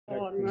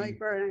Lake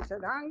Road, and I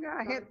said, I'm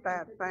gonna hit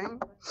that thing.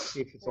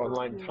 If it's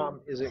online,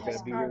 Tom isn't going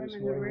to be here this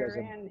morning. He has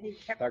a He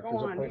kept doctor's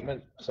going.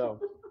 appointment, so.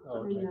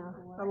 Oh, okay.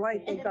 The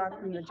light they got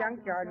from the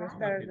junkyard was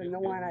better than the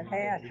one I've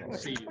had. It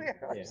was clear.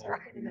 It was right.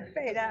 It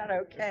paid out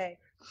okay.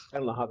 I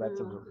don't know how that's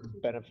a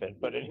benefit,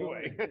 but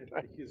anyway.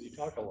 Because you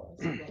talk a lot.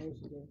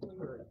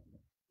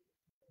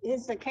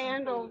 Is the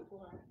candle,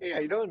 Hey, how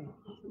you doing?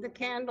 the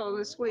candle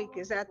this week,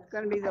 is that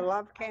gonna be the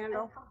love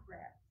candle?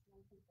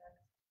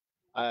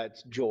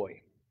 It's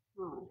Joy.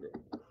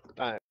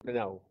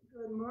 No,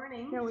 Good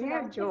morning. Yeah, we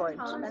had Joy.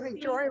 I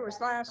think Joy was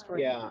last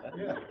week. yeah.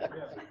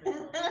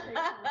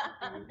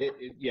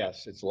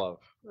 Yes, it's love.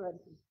 Good.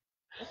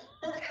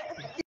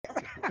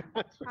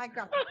 I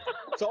got,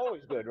 It's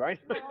always good, right?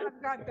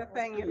 I've got the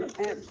thing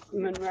at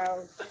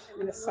Monroe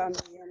this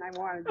Sunday, and I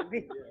wanted to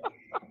be,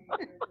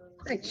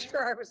 make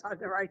sure I was on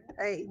the right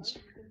page.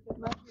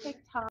 Let's take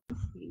Tom's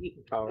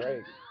seat. All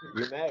right,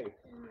 you may.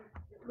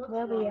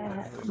 Where we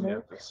at? You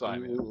have to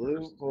sign in.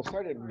 Luke, we'll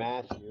start at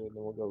Matthew and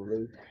then we'll go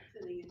Luke.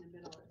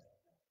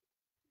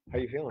 How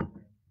you feeling?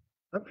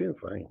 I'm feeling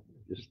fine.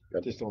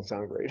 Just don't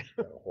sound great.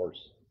 got a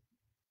horse.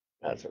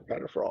 That's a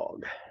better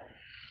frog.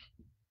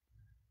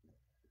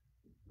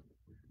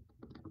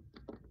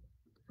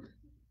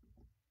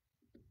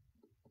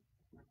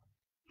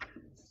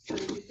 So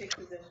did you take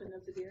possession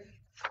of the deer?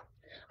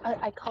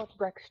 I called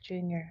Rex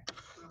Jr.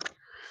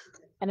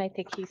 and I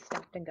think he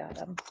stopped and got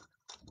him.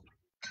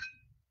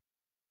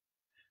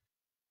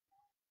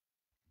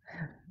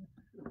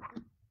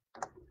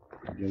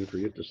 Jennifer,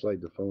 you have to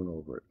slide the phone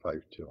over at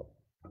 5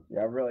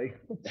 Yeah, really?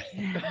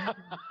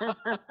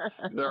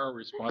 There are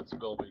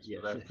responsibilities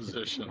for that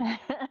position.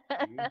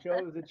 You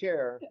chose the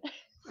chair.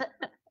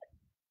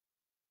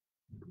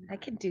 I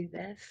can do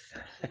this.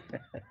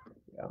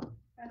 Have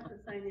to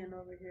sign in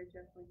over here,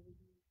 Jeff.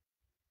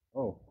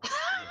 Oh.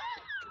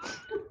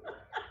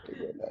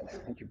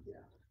 Thank you.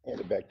 Hand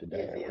it back to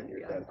Diana when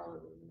you're done.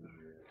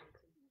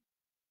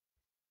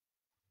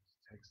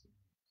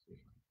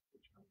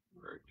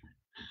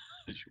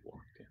 As you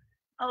walked in.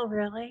 Oh,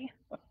 really?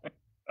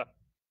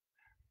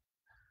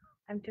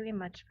 I'm doing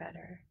much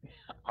better.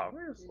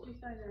 Obviously, Did you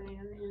sign her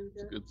hand in, it's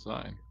a Jeff? good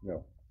sign.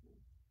 No,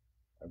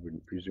 I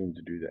wouldn't presume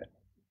to do that.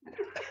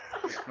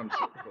 I'm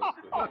so close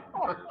to it.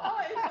 Oh,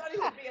 I thought he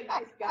would be a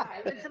nice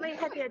guy. But somebody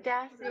had the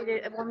audacity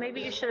to, well,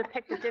 maybe you should have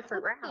picked a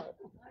different route.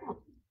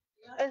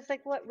 It's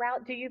like, what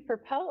route do you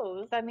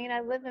propose? I mean, I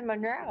live in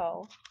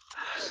Monroe.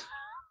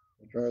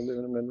 I'm trying to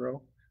live in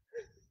Monroe.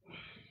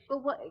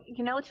 But what,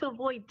 to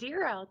avoid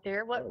deer out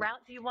there, what Oh.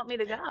 route do you want me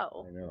to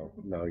go? I know.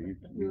 No, you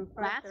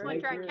Last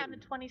winter I Deer.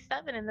 counted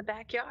 27 in the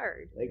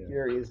backyard. Lake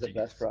Erie is the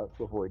best route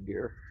to avoid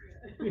deer.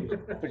 But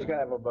you gotta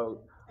have a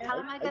boat. How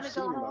am I I've gonna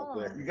seen go them out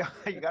there. home?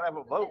 You gotta have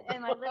a boat.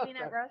 Am I living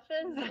at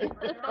Russia's?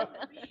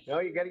 No,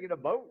 you gotta get a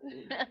boat.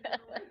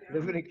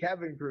 Live in a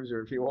cabin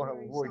cruiser if you want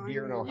to avoid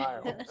deer in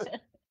Ohio.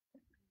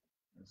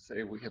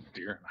 Say we have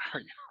deer in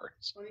our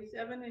yards.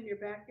 27 in your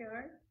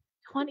backyard?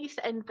 20,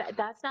 and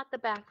that's not the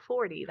back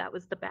 40, that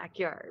was the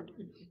backyard.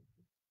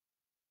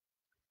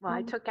 Well,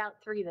 I took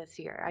out 3 this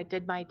year. I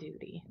did my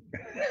duty.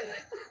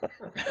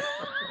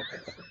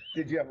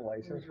 Did you have a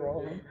license for all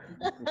of them?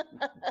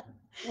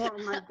 Well,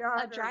 my A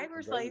daughter,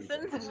 driver's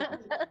license.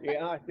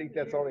 Yeah, I think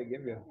that's all they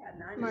give you.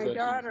 my Such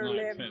daughter is not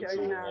lived against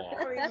in the law.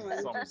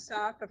 Cleveland, Some- just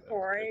south of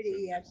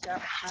 480 at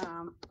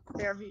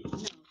Fairview. No,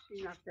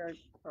 she's not Fairview.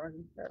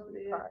 Fairview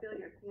Park. Fill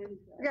your candy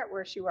I forget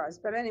where she was,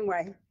 but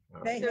anyway,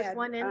 they There's had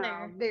one in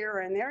there.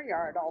 deer in their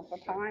yard all the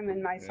time,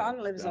 and my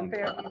son lives in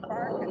Fairview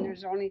Park, and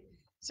there's only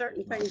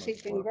certain things he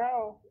can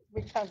grow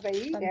because they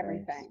eat Sunburns.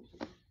 everything.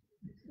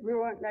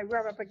 I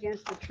rub up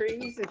against the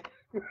trees and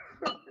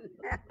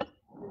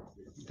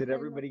Did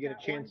everybody get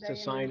a chance to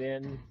sign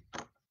in?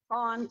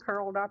 fawn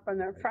curled up on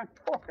their front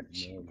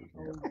porch.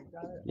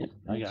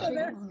 No, So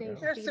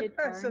they're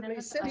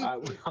supposedly city.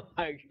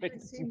 They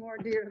see more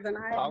deer than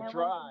I I'll have.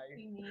 try.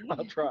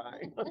 I'll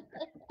try.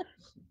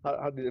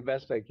 I'll do the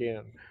best I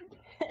can.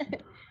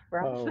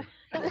 Oh,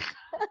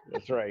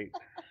 that's right.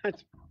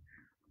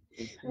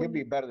 You'll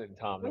be better than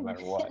Tom no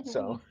matter what,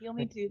 so. You want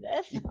me to do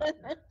this?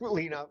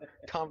 Lean up,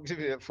 Tom gives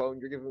me the phone,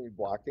 you're giving me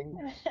blocking.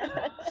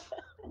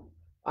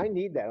 I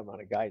need that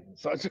amount of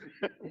guidance. So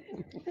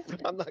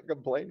I'm not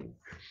complaining.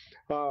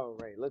 All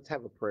right, let's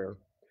have a prayer.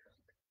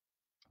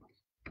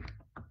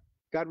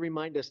 God,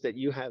 remind us that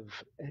you have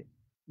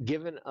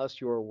given us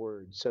your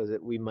word so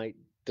that we might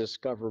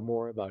discover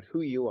more about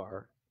who you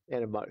are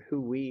and about who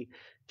we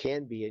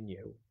can be in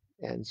you.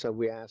 And so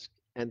we ask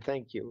and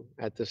thank you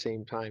at the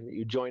same time that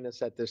you join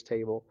us at this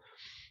table,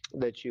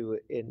 that you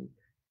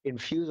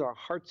infuse our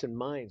hearts and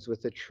minds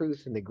with the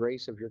truth and the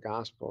grace of your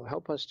gospel.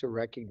 Help us to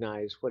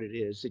recognize what it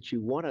is that you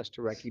want us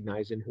to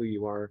recognize in who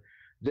you are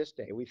this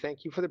day. We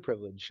thank you for the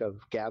privilege of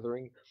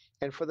gathering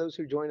and for those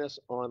who join us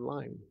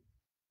online.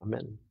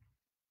 Amen.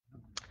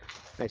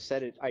 I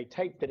said it, I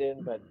typed it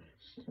in, but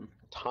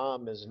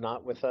Tom is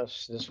not with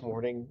us this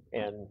morning.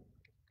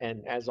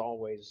 And as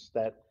always,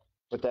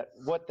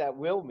 what that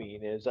will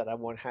mean is that we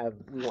won't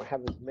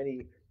have as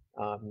many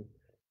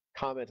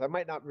comments. I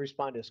might not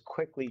respond as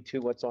quickly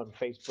to what's on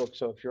Facebook.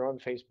 So if you're on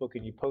Facebook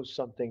and you post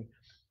something,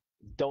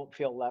 don't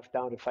feel left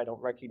out if I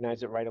don't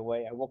recognize it right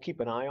away. I will keep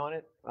an eye on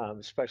it,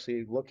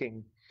 especially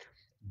looking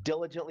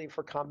diligently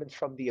for comments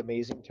from the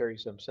amazing Terry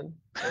Simpson.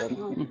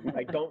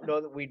 I don't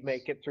know that we'd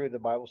make it through the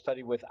Bible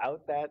study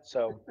without that.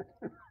 So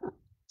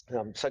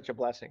such a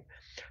blessing.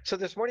 So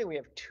this morning we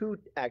have two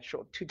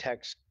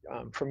texts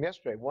from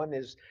yesterday. One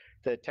is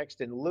the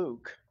text in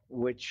Luke,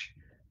 which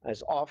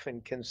is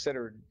often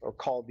considered or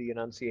called the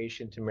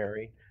Annunciation to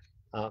Mary.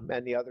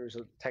 And the other is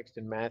a text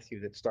in Matthew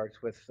that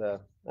starts with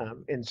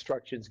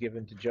instructions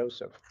given to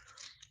Joseph.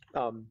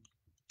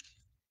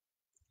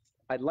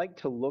 I'd like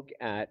to look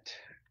at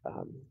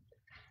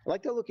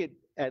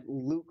at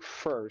Luke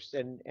first,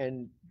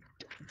 and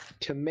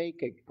to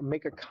make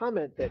a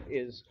comment that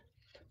is,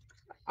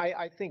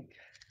 I think,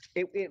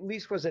 it at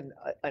least was an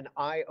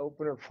eye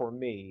opener for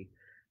me.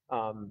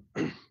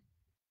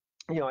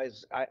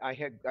 As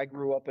I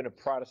grew up in a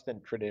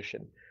Protestant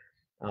tradition,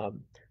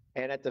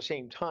 and at the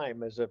same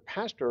time, as a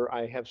pastor,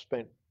 I have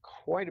spent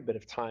quite a bit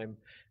of time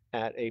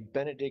at a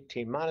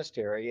Benedictine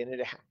monastery, and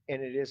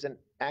it is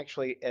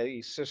actually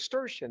a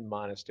Cistercian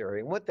monastery.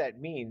 And what that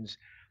means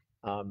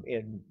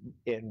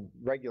in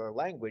regular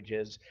language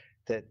is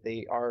that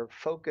they are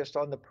focused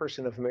on the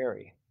person of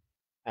Mary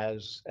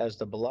as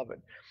the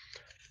beloved.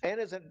 And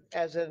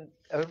as a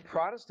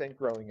Protestant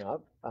growing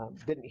up,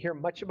 didn't hear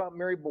much about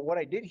Mary, but what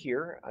I did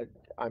hear,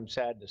 I'm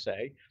sad to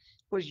say,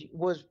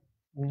 was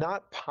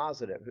not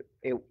positive.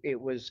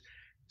 It was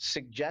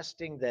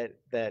suggesting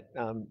that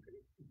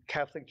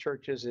Catholic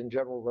churches in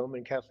general,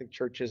 Roman Catholic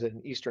churches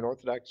and Eastern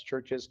Orthodox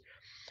churches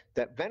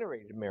that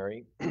venerated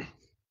Mary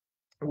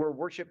were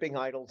worshiping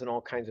idols and all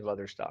kinds of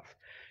other stuff.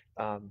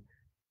 And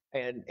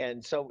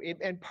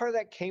part of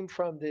that came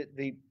from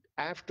the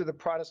after the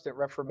Protestant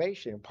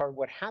Reformation. Part of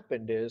what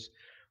happened is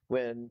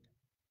when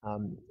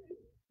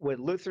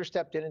Luther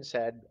stepped in and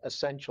said,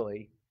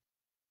 essentially,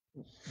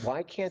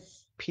 why can't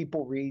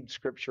people read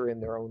Scripture in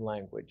their own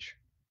language?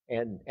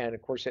 And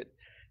of course,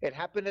 it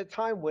happened at a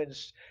time when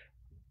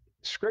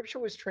Scripture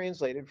was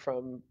translated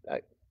from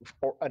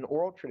an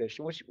oral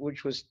tradition,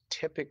 which was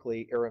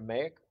typically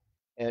Aramaic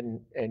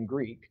and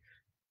Greek.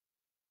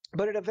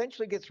 But it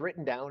eventually gets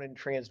written down and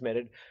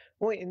transmitted.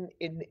 Well,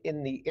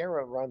 in the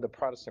era around the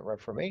Protestant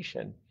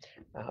Reformation,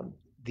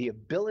 the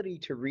ability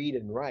to read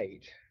and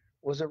write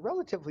was a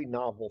relatively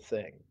novel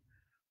thing.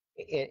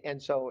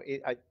 And so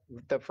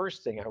the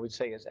first thing I would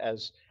say is,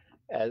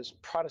 as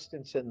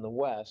Protestants in the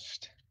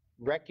West,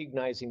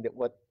 recognizing that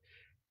what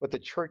the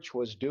church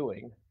was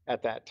doing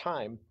at that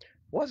time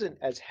wasn't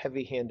as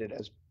heavy-handed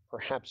as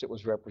perhaps it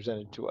was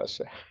represented to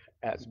us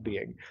as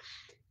being,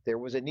 there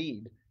was a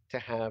need to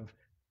have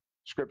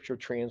Scripture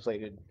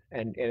translated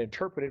and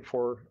interpreted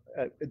for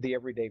the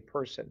everyday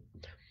person.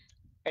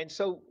 And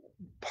so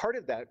part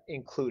of that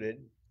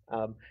included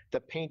the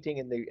painting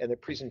and the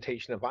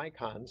presentation of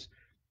icons.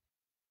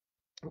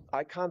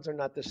 Icons are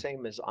not the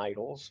same as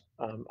idols.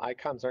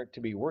 Icons aren't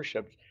to be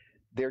worshipped.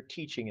 They're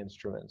teaching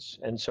instruments.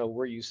 And so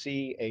where you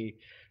see a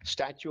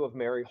statue of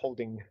Mary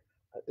holding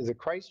the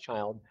Christ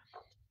child,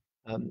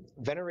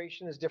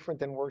 veneration is different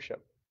than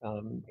worship.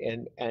 And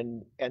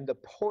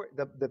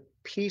the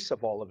piece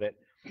of all of it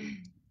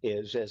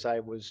is, as I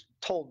was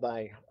told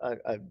by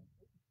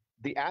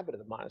the abbot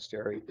of the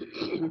monastery,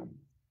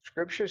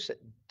 Scripture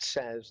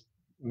says,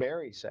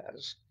 Mary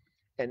says,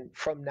 and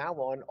from now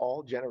on,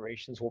 all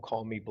generations will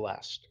call me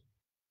blessed.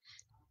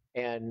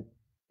 And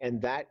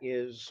that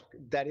is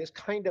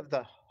kind of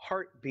the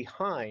heart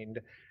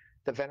behind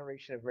the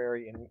veneration of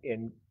Mary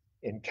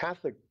in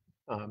Catholic,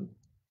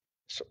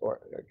 or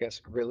I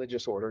guess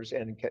religious orders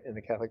and in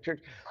the Catholic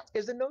Church,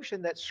 is the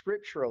notion that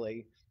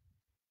scripturally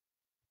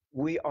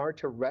we are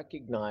to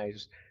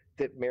recognize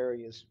that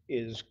Mary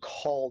is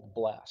called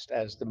blessed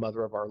as the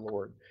mother of our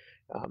Lord.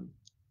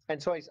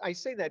 And so I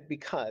say that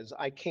because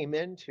I came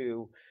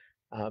into,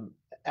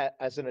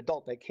 as an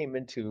adult, I came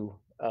into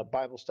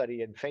Bible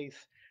study and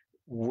faith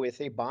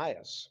with a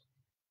bias,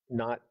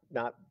 not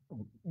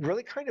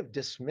really kind of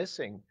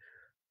dismissing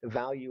the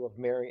value of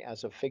Mary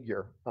as a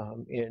figure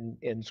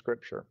in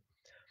Scripture.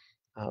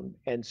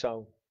 And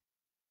so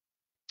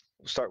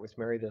start with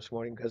Mary this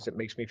morning because it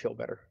makes me feel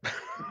better.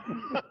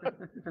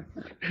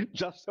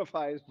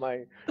 Justifies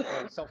my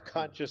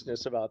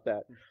self-consciousness about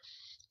that.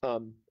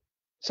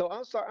 So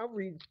I'll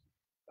read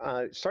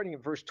starting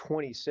in verse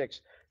 26.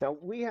 Now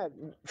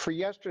for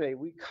yesterday,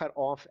 we cut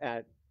off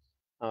at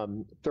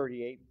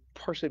 38,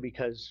 partially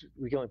because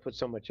we can only put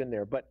so much in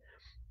there. But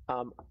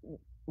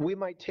we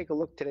might take a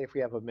look today, if we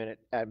have a minute,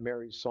 at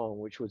Mary's song,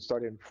 which would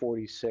start in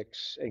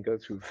 46 and go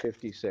through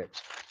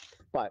 56.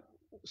 But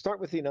start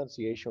with the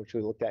Annunciation, which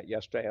we looked at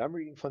yesterday. I'm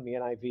reading from the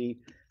NIV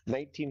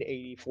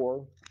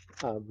 1984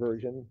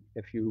 version,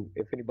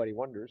 if anybody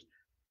wonders.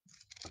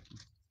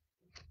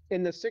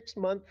 In the 6th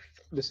month,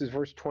 this is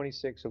verse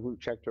 26 of Luke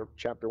chapter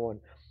 1.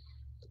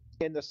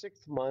 In the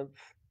 6th month,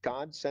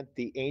 God sent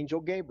the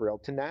angel Gabriel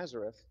to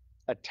Nazareth,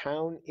 a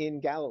town in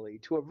Galilee,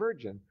 to a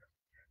virgin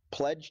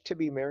pledged to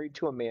be married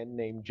to a man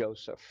named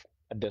Joseph,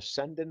 a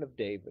descendant of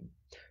David.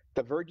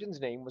 The virgin's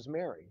name was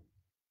Mary.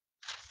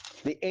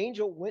 The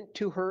angel went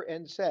to her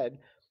and said,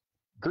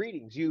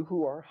 "Greetings, you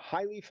who are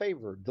highly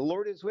favored. The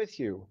Lord is with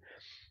you."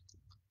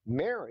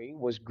 Mary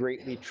was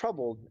greatly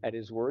troubled at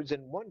his words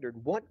and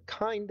wondered what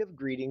kind of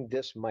greeting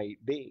this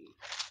might be.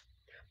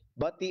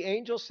 But the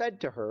angel said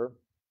to her,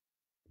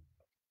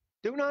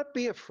 "Do not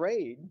be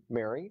afraid,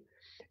 Mary.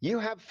 You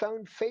have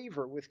found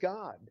favor with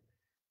God.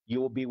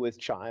 You will be with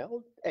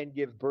child and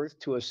give birth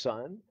to a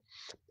son,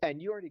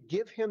 and you are to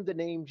give him the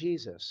name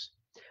Jesus.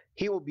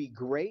 He will be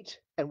great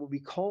and will be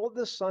called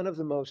the Son of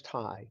the Most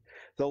High.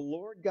 The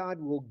Lord God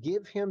will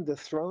give him the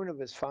throne of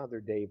his father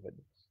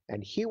David,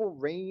 and he will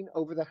reign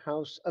over the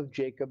house of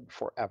Jacob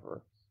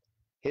forever.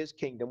 His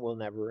kingdom will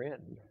never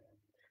end."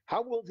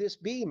 "How will this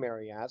be?"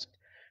 Mary asked,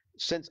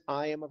 "since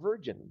I am a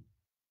virgin?"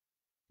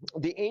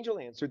 The angel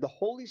answered, "The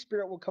Holy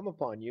Spirit will come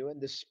upon you, and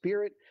the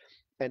Spirit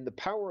and the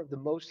power of the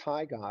Most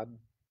High God,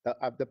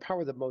 the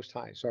power of the Most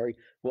High, sorry,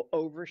 will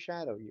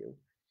overshadow you.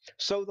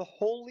 So the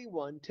Holy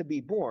One to be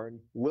born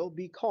will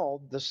be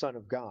called the Son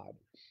of God.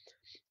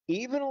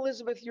 Even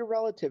Elizabeth, your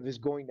relative, is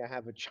going to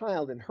have a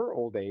child in her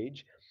old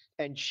age,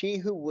 and she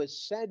who was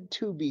said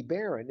to be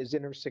barren is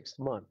in her 6th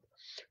month.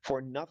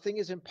 For nothing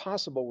is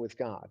impossible with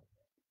God."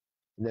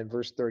 And then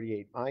verse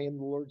 38, "I am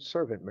the Lord's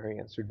servant," Mary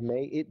answered.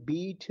 "May it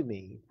be to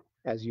me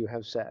as you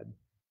have said."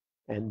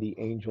 And the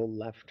angel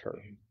left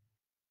her.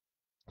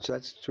 So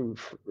that's through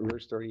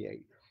verse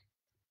 38.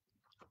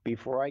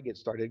 Before I get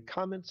started,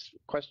 comments,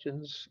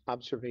 questions,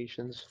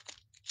 observations?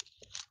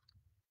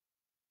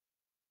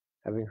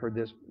 Having heard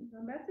this,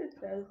 The message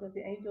says that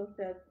the angel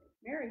said,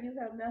 "Mary, you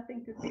have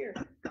nothing to fear.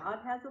 God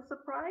has a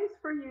surprise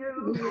for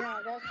you."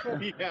 Yeah, that's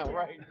what. yeah,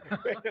 right.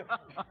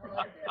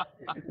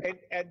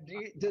 And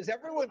does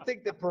everyone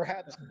think that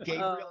perhaps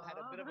Gabriel had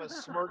a bit of a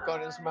smirk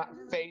on his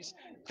face,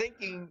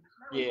 thinking,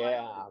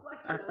 yeah,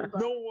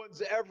 no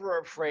one's ever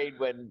afraid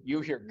when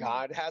you hear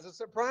God has a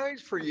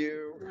surprise for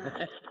you.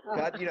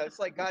 God, it's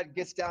like God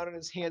gets down on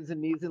his hands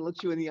and knees and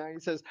looks you in the eye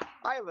and says,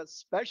 "I have a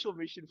special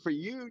mission for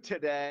you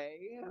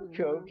today."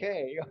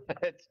 Okay.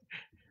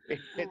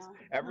 It's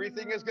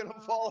everything is going to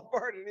fall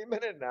apart any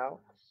minute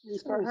now.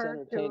 It's for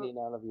her to,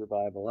 out of your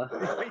Bible, huh?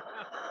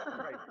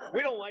 Right.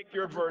 We don't like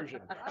your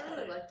version. I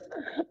really like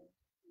it.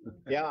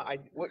 Yeah,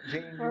 what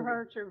Jane? for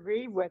her to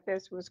read with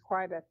this was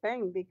quite a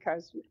thing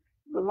because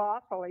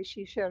lawfully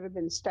she should have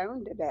been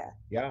stoned to death.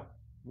 Yeah.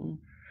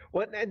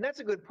 Well, and that's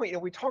a good point.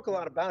 We talk a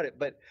lot about it,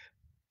 but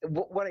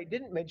what I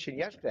didn't mention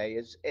yesterday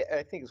is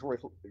I think it's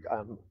worth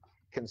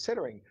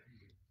considering.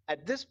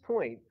 At this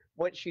point,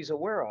 what she's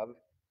aware of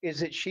is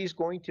that she's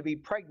going to be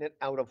pregnant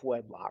out of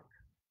wedlock,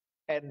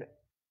 and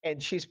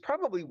she's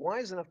probably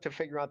wise enough to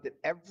figure out that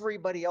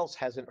everybody else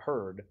hasn't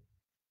heard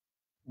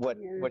what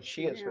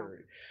she has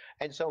heard,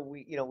 and so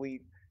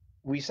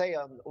we say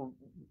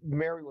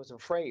Mary was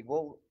afraid.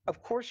 Well,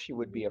 of course she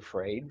would be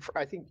afraid.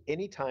 I think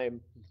anytime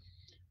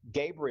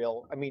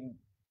Gabriel, I mean,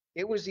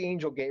 it was the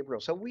angel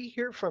Gabriel. So we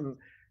hear from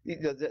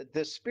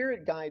the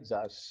Spirit guides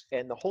us,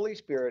 and the Holy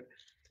Spirit.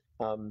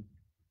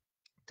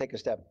 Take a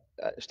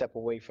step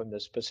away from the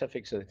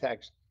specifics of the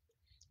text.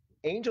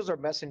 Angels are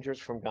messengers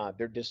from God.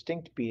 They're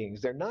distinct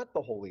beings. They're not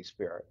the Holy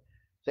Spirit.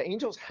 The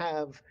angels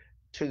have,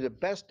 to the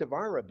best of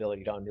our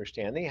ability to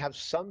understand, they have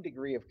some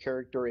degree of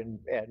character and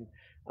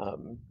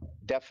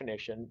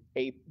definition.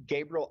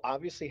 Gabriel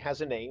obviously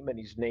has a name, and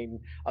he's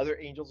named. Other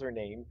angels are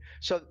named.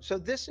 So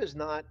this is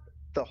not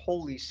the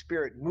Holy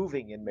Spirit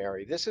moving in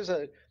Mary. This is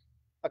a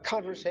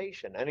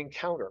conversation, an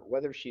encounter.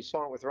 Whether she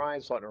saw it with her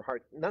eyes, saw it in her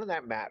heart, none of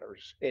that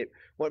matters.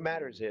 What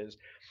matters is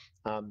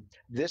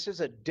this is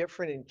a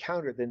different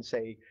encounter than,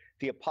 say,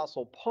 the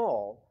Apostle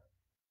Paul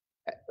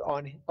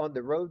on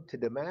the road to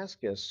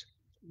Damascus.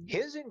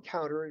 His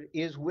encounter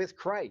is with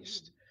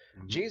Christ.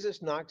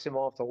 Jesus knocks him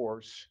off the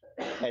horse,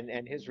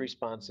 and his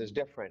response is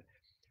different.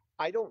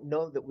 I don't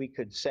know that we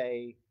could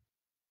say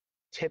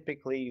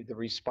typically the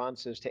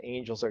responses to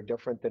angels are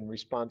different than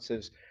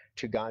responses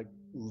to God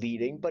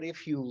leading. But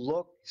if you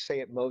look,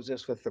 say, at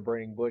Moses with the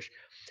burning bush,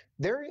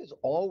 there is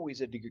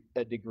always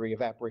a degree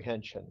of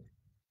apprehension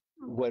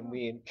when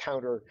we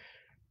encounter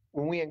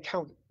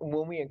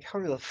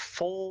the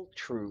full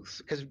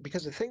truth.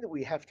 Because the thing that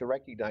we have to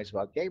recognize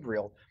about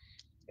Gabriel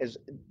is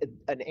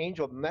an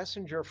angel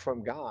messenger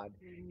from God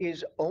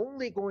is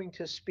only going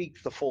to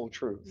speak the full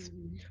truth.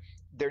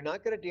 They're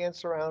not going to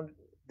dance around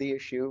the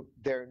issue.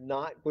 They're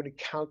not going to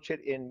couch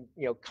it in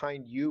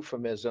kind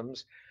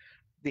euphemisms.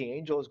 The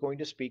angel is going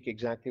to speak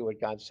exactly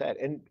what God said.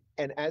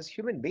 And as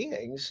human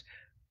beings,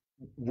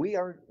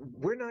 we're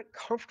not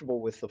comfortable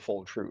with the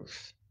full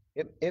truth.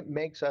 It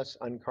makes us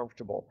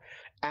uncomfortable.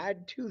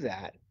 Add to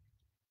that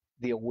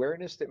the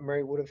awareness that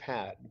Mary would have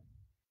had.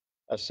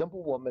 A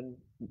simple woman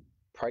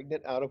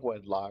pregnant out of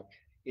wedlock,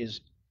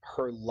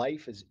 her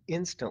life is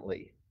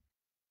instantly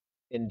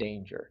in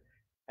danger.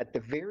 At the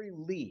very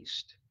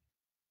least,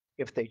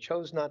 if they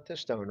chose not to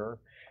stone her,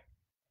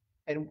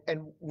 and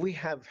we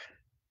have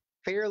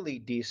fairly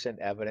decent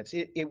evidence,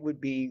 it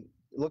would be,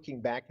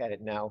 looking back at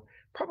it now,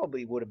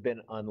 probably would have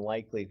been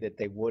unlikely that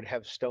they would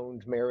have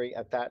stoned Mary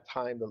at that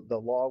time. The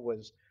law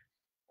was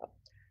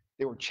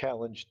they were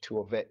challenged to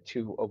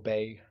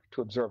obey,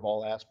 to observe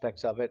all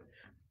aspects of it.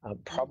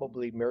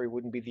 Probably Mary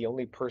wouldn't be the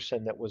only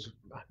person that was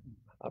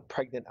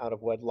pregnant out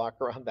of wedlock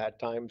around that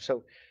time.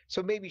 So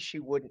maybe she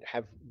wouldn't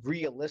have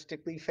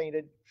realistically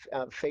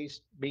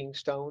faced being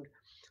stoned.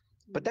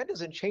 But that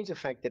doesn't change the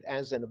fact that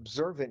as an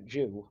observant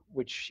Jew,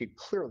 which she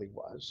clearly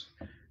was,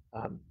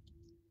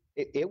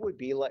 it would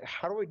be like,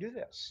 how do I do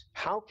this?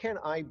 How can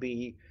I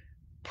be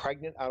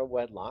pregnant out of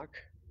wedlock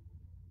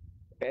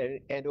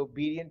and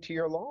obedient to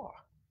your law?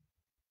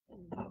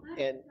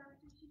 And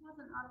She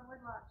wasn't out of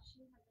wedlock,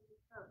 she had been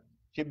betrothed.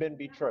 she'd been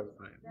betrothed.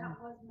 That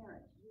was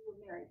marriage, you were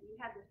married, you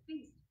had the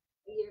feast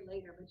a year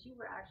later, but you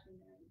were actually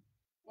married.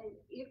 And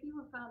if you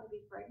were found to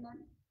be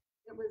pregnant,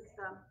 it was,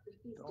 the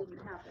feast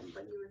didn't happen,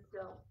 but you were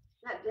still,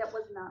 that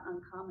was not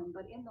uncommon,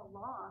 but in the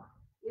law,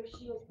 if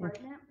she was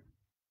pregnant,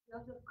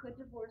 Joseph could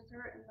divorce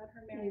her and let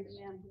her marry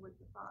the man who was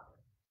the father.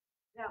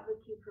 That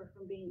would keep her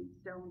from being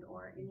stoned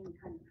or in any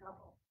kind of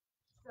trouble.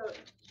 So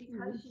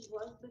because she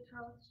was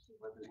betrothed, she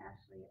wasn't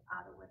actually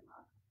out of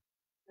wedlock.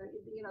 So,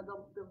 you know,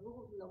 the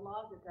rules and the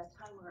laws at that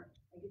time were,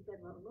 like you said,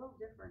 were a little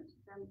different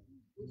than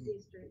we see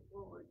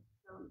straightforward.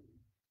 So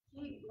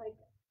she, like,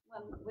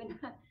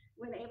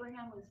 when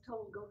Abraham was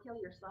told, go kill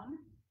your son,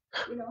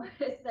 you know,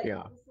 it's like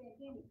Yeah. the same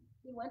thing.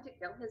 He went to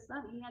kill his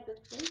son. He had the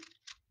faith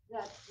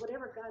that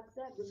whatever God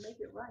said would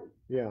make it right.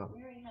 Yeah.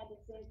 Mary had the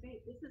same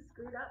faith. This is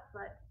screwed up,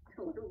 but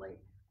totally,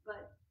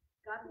 but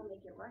God will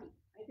make it right.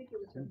 I think it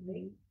was her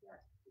faith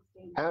that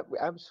sustained her.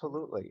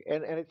 Absolutely.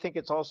 And I think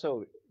it's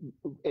also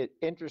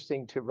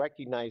interesting to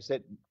recognize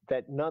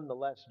that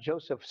nonetheless,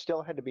 Joseph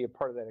still had to be a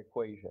part of that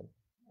equation.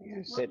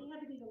 Yes. Well, he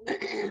had to be the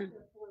legal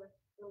actor for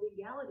the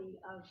legality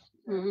of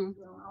the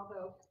throne,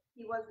 although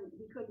he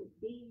couldn't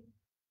be,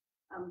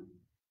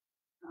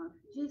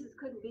 Jesus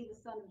couldn't be the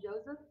son of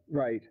Joseph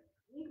Right.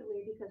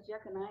 legally because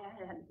Jeconiah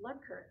had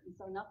blood curse, and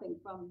so nothing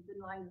from the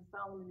line of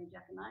Solomon and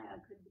Jeconiah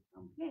could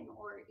become king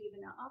or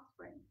even an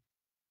offspring.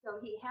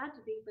 So he had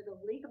to be, for the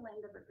legal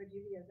end of it for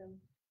Judaism,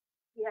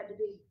 he had to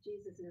be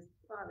Jesus's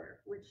father,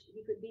 which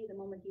he could be the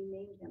moment he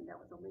named him. That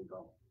was a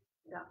legal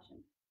adoption.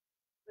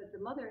 But the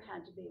mother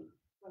had to be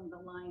from the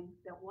line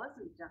that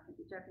wasn't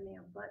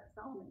Jeconiah, but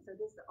Solomon. So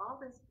it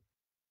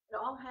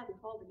all had to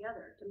fall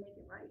together to make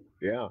it right.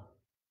 Yeah.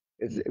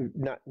 It's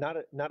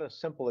not a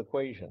simple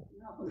equation.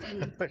 No.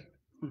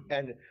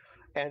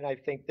 And I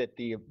think that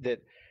the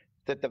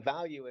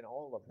value in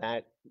all of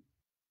that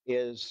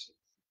is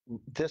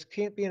this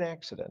can't be an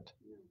accident.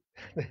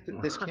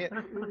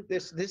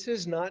 This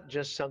is not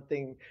just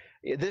something,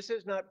 this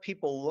is not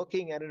people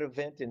looking at an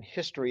event in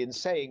history and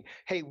saying,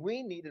 hey,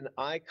 we need an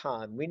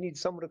icon, we need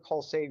someone to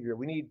call savior,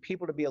 we need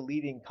people to be a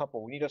leading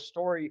couple, we need a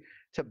story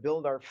to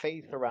build our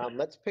faith around.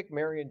 Let's pick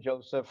Mary and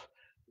Joseph,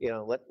 you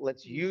know,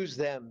 let's use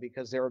them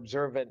because they're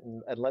observant,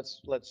 and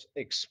let's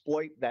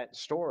exploit that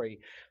story.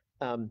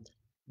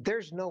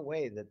 There's no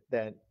way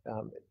that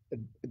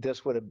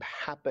this would have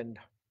happened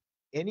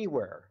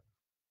anywhere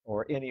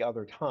or any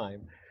other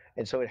time.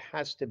 And so it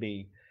has to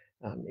be,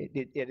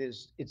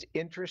 it's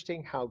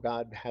interesting how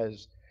God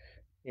has,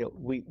 you know,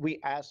 we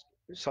ask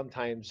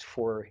sometimes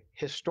for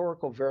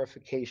historical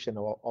verification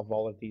of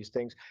all of these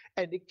things,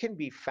 and it can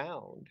be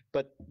found,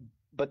 but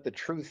the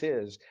truth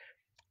is,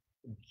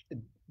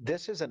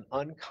 this is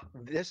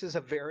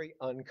a very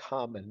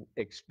uncommon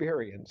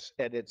experience,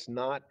 and it's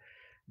not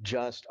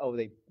just, oh,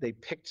 they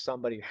picked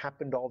somebody, it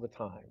happened all the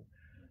time.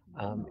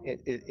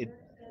 It's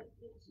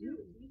you.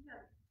 You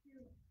have two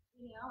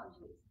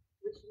genealogies,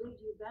 which lead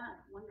you back,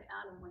 one to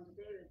Adam, one to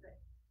David, but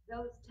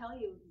those tell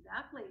you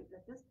exactly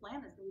that this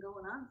plan has been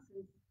going on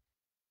since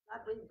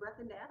God breathed breath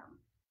into Adam.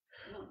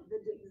 You know,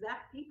 the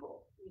exact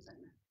people even.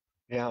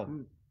 Yeah.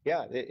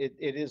 Yeah,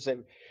 it is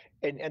and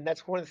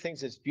that's one of the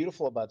things that's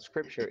beautiful about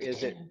scripture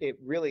is it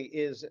really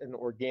is an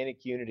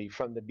organic unity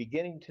from the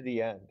beginning to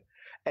the end.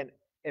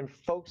 And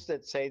folks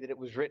that say that it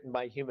was written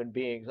by human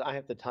beings, I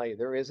have to tell you,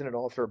 there isn't an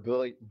author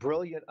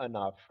brilliant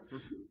enough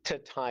to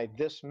tie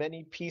this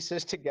many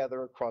pieces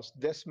together across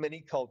this many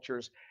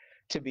cultures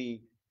to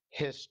be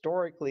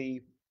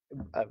historically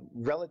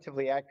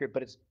relatively accurate.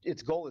 But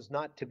its goal is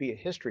not to be a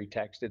history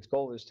text. Its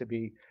goal is to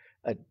be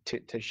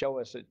to show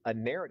us a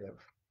narrative,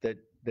 that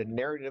the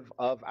narrative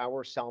of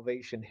our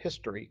salvation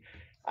history.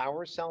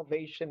 Our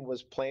salvation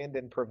was planned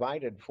and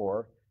provided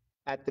for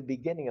at the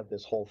beginning of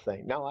this whole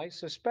thing. Now, I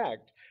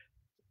suspect,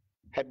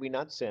 had we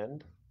not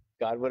sinned,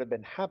 God would have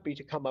been happy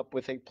to come up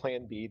with a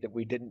plan B that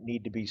we didn't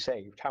need to be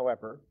saved.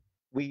 However,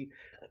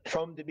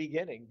 from the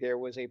beginning, there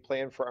was a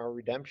plan for our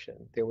redemption.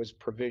 There was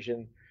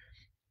provision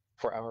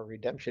for our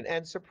redemption.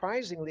 And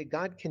surprisingly,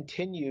 God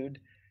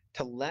continued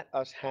to let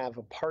us have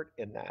a part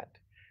in that.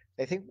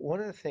 I think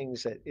one of the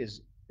things that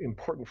is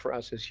important for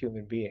us as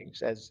human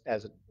beings, as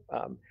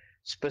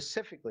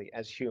specifically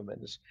as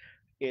humans,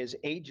 is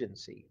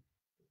agency.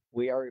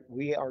 We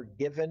are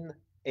given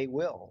a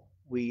will.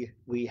 We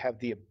have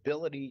the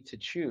ability to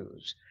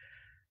choose.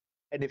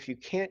 And if you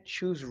can't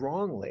choose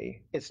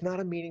wrongly, it's not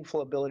a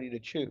meaningful ability to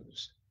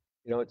choose.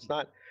 You know, it's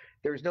not,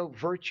 there's no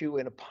virtue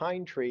in a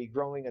pine tree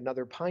growing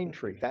another pine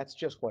tree. That's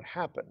just what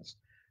happens.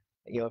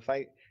 You know,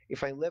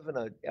 if I live in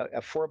a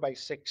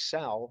 4x6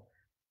 cell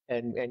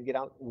and get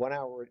out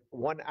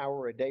 1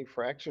 hour a day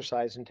for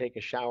exercise and take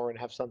a shower and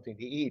have something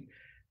to eat,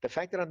 the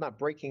fact that I'm not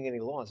breaking any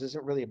laws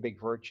isn't really a big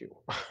virtue.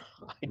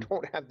 I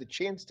don't have the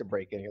chance to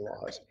break any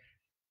laws.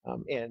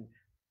 And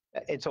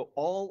so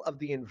all of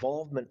the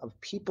involvement of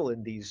people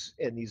in these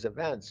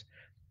events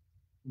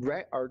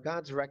are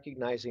God's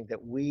recognizing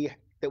that we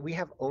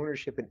have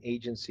ownership and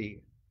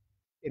agency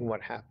in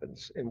what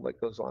happens and what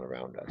goes on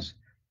around us.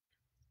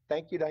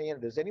 Thank you, Diana.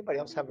 Does anybody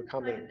else have a It's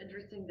kind comment? of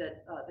interesting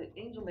that the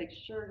angel makes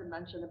sure to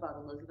mention about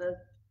Elizabeth.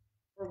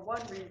 For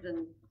one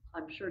reason,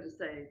 I'm sure to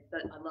say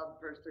that I love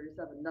verse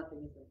 37, nothing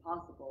is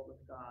impossible with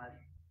God,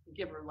 to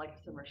give her like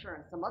some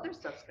assurance. Some other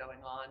stuff's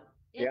going on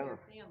in Yeah. your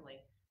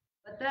family.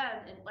 But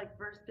then in like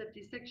verse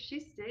 56, she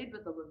stayed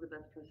with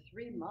Elizabeth for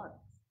 3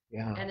 months.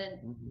 Yeah. And in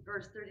Mhm.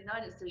 verse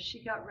 39, it says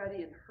she got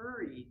ready and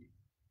hurried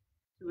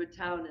to a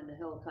town in the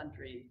hill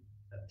country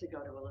to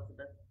go to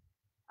Elizabeth.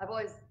 I've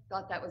always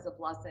thought that was a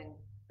blessing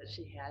that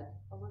she had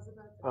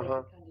Elizabeth, that they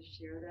Uh-huh. could kind of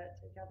share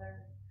that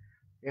together.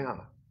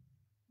 Yeah.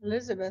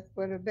 Elizabeth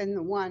would have been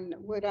the one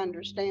that would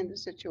understand the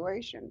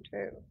situation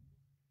too,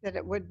 that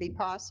it would be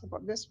possible.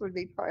 This would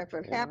be, if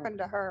it Yeah. happened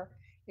to her,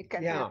 it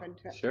could Yeah, happen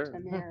sure. to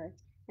Mary.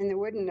 And there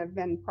wouldn't have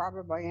been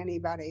probably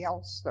anybody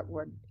else that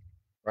would,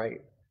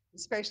 Right.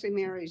 especially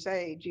Mary's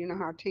age, you know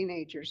how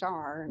teenagers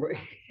are. And,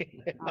 Right.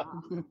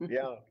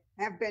 Yeah.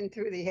 have been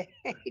through the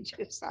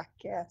ages, I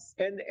guess.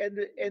 And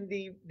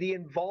the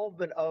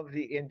involvement of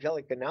the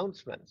angelic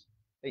announcements.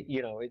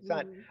 It's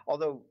not, Mhm.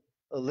 although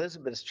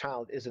Elizabeth's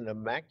child is an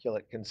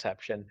immaculate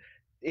conception,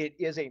 it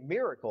is a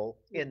miracle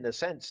in the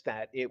sense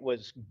that it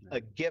was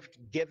a gift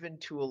given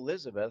to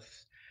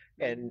Elizabeth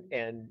and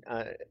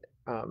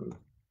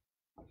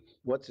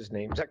what's his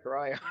name?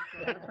 Zechariah.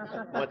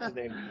 What's his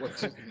name?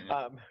 What's his name?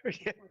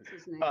 What's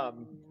his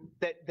name?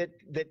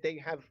 That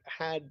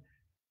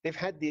they've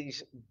had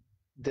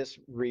this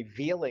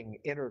revealing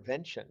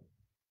intervention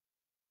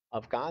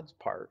of God's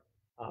part,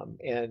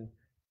 and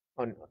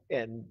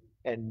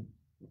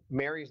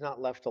Mary's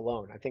not left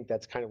alone. I think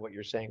that's kind of what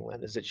you're saying,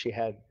 Lynn, is that she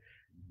had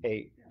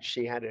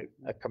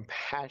a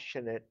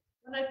compassionate.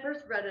 When I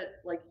first read it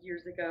like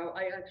years ago,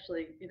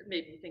 it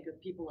made me think of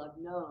people I've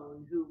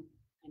known who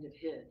kind of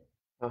hid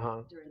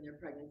Uh-huh. during their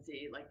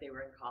pregnancy, like they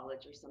were in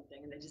college or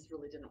something, and they just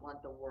really didn't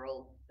want the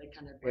world. They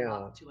kind of went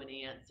off to an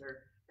aunt's,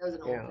 or that was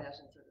an Yeah.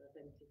 old-fashioned sort of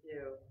thing to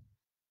do.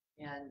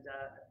 And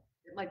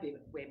it might be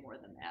way more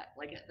than that.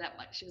 Like that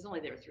much. She was only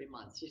there 3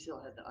 months. She still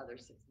had the other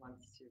 6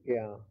 months to.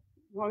 Yeah.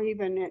 Well,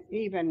 even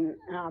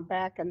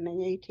back in the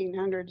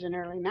 1800s and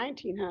early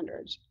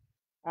 1900s,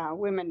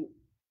 women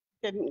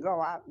didn't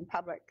go out in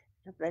public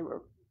if they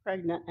were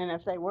pregnant, and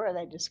if they were,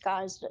 they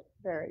disguised it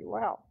very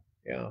well.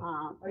 Yeah.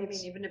 Oh, you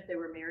mean even if they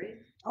were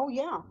married? Oh,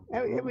 yeah,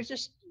 it was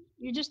just,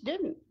 you just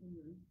didn't.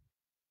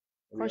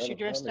 Of course, you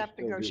dressed up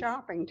to go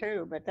shopping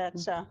too, but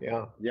that's,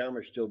 Yeah. The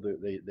Amish still do,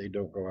 they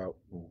don't go out.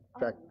 In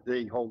fact,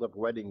 they hold up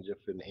weddings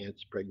if an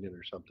aunt's pregnant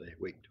or something, they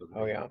wait until.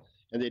 Oh, yeah.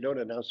 And they don't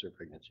announce their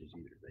pregnancies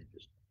either, they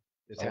just,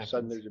 This all of a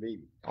sudden happens. there's a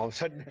baby. All of a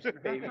sudden there's a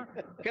baby.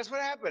 Guess what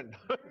happened?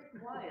 Very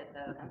quiet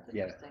though. That's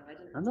Yeah. interesting. I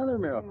didn't. Another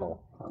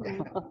miracle.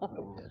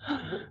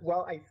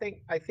 Well, I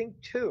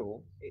think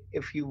too,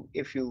 if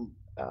you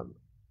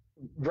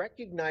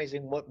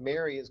recognizing what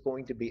Mary is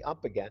going to be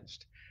up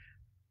against,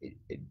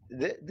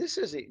 this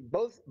is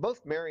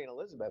both Mary and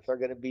Elizabeth are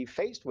going to be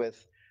faced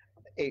with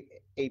a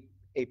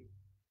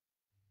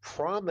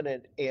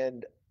prominent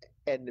and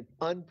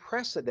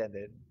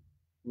unprecedented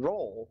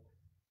role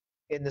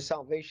in the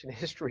salvation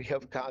history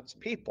of God's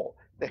people.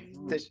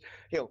 This,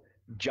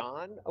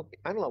 John, okay,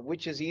 I don't know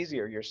which is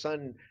easier. Your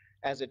son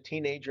as a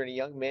teenager and a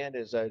young man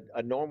is a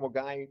normal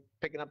guy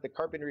picking up the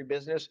carpentry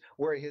business,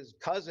 where his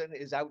cousin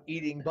is out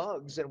eating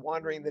bugs and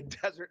wandering the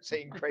desert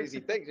saying crazy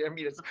things. I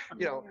mean, it's,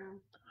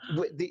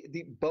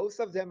 the both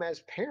of them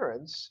as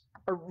parents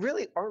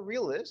are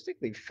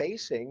realistically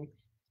facing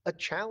a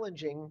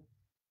challenging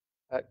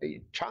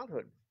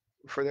childhood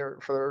for their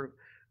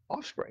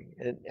offspring,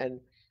 and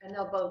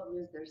they'll both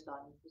lose their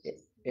sons, which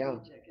is Yeah.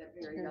 tragic at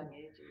very young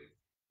ages.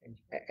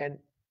 and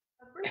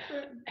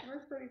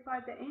Verse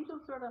 35, the angel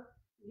sort of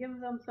gives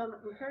them some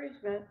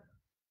encouragement.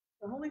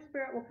 The Holy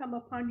Spirit will come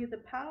upon you, the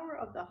power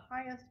of the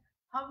highest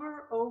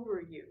hover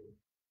over you.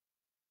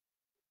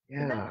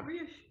 And yeah, that's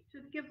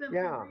to give them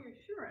Yeah. some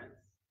reassurance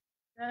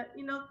that,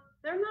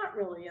 they're not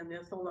really in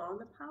this alone.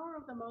 The power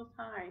of the Most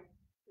High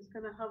is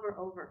going to hover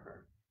over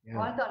her.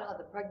 Well, I yeah. thought how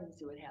the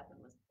pregnancy would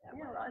happen was that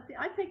way. Yeah,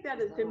 I take that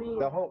as to mean.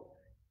 The whole,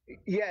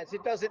 yes,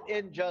 it doesn't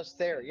end just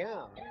there.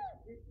 Yeah,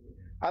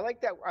 I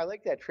like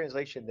that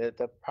translation, that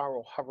the power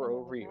will hover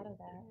over you.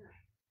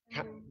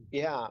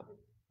 Yeah,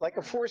 like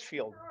a force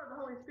field. The power of the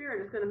Holy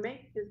Spirit is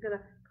going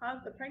to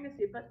cause the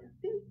pregnancy, but it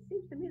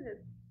seems to me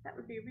that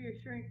would be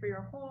reassuring for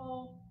your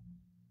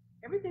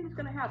everything's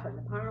going to happen.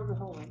 The power of the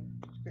Holy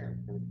Spirit.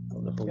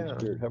 Well, the Holy Yeah.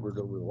 Spirit hovered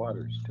over the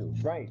waters too.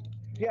 Right.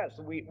 Yes,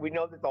 we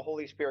know that the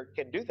Holy Spirit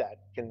can do that,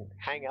 can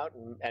hang out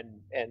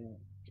and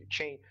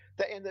change.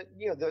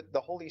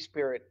 The Holy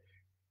Spirit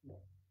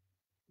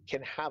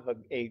can have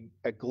a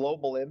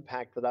global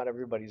impact without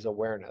everybody's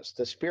awareness.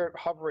 The Spirit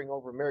hovering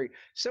over Mary,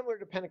 similar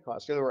to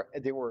Pentecost.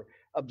 There were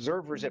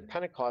observers at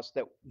Pentecost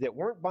that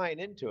weren't buying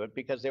into it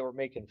because they were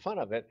making fun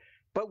of it,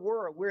 but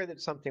were aware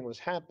that something was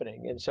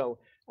happening. And so,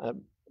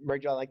 Mary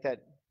Jo, I like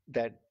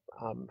that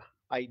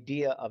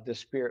idea of the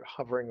Spirit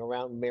hovering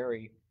around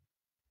Mary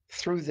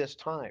through this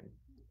time.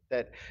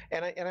 I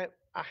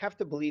have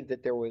to believe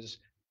that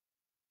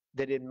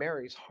that in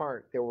Mary's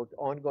heart there were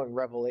ongoing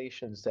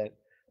revelations that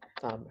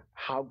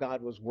how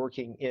God was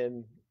working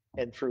in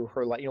and through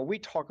her life. We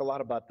talk a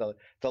lot about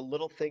the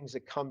little things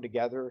that come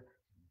together.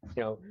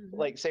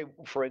 Like say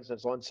for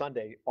instance on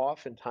Sunday,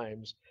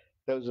 oftentimes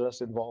those of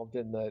us involved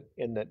in the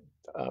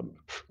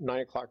 9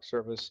 o'clock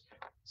service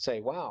say,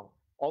 "Wow,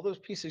 all those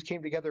pieces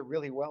came together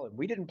really well, and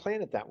we didn't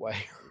plan it that way."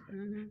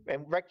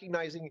 And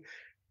recognizing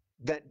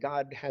that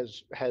God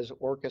has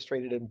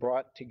orchestrated and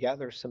brought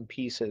together some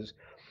pieces,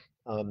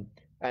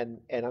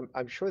 and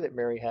I'm sure that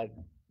Mary had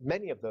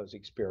many of those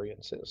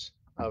experiences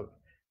of,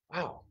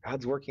 wow,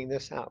 God's working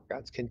this out.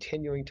 God's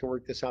continuing to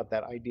work this out.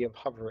 That idea of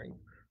hovering.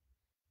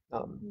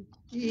 You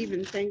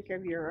even think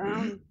of your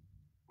own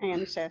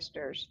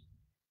ancestors,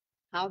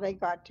 how they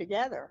got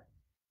together.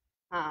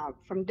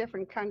 From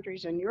different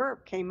countries in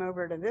Europe came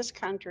over to this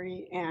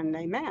country and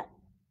they met.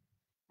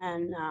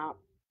 And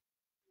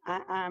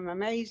I'm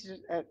amazed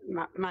at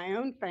my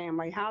own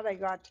family, how they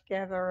got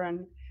together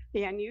and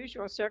the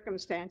unusual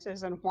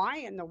circumstances and why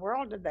in the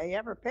world did they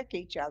ever pick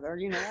each other,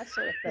 that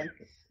sort of thing.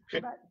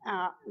 But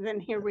then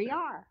here we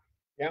are.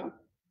 Yeah.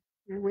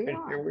 Here we And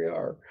are. here we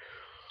are.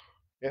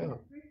 Yeah. The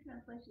Greek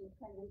translation is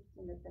kind of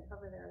interesting, that they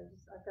cover there,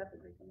 I've got the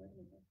Greek one with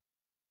me here.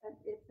 And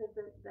it says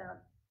that the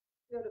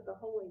Spirit of the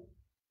Holy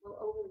will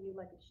over you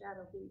like a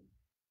shadow beat.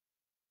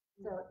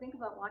 So think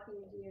about walking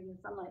into you in the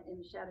sunlight and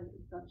the shadow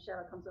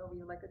comes over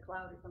you like a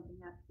cloud or something,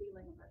 that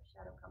feeling of that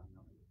shadow coming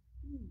over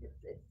you.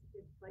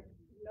 It's like,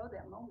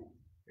 that moment.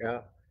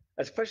 Yeah.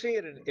 Especially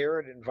in an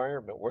arid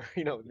environment where,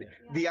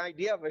 the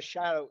idea of a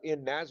shadow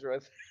in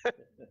Nazareth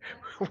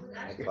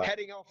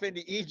heading off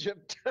into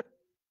Egypt. It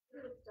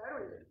would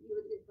startle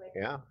you. It's like,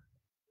 Yeah.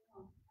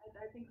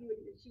 I think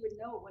she would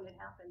know when it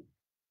happened.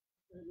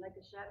 It was like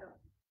a shadow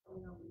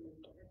coming over you.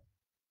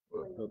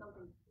 Feeling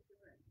something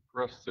different.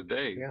 For us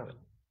today, Yeah.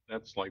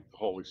 that's like the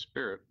Holy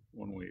Spirit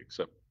when we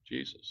accept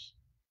Jesus.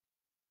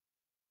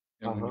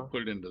 And when you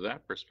put it into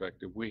that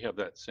perspective, we have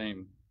that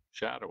same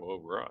shadow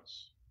over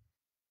us.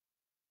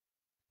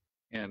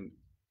 And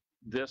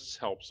this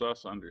helps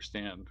us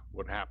understand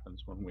what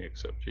happens when we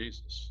accept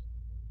Jesus.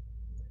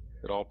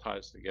 It all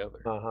ties together.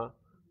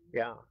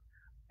 Yeah.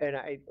 And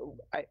I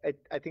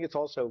think it's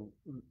also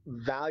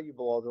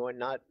valuable, although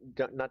not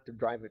to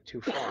drive it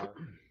too far.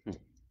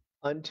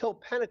 Until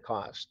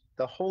Pentecost,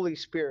 the Holy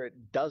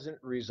Spirit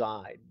doesn't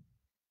reside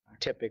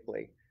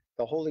typically.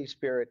 The Holy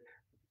Spirit.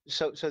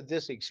 So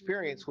this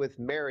experience with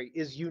Mary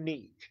is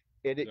unique.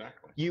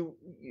 Exactly.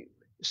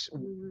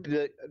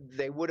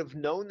 They would have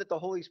known that the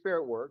Holy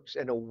Spirit works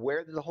and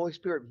aware that the Holy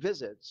Spirit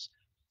visits,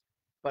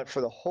 but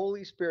for the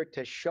Holy Spirit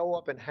to show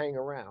up and hang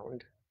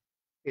around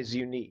is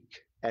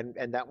unique.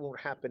 And that won't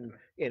happen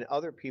in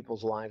other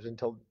people's lives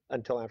until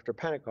after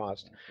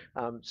Pentecost.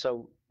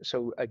 So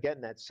again,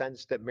 that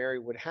sense that Mary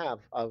would have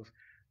of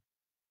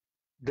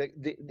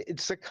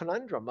it's a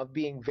conundrum of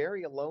being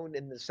very alone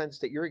in the sense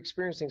that you're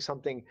experiencing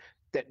something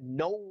that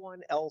no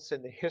one else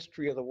in the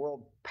history of the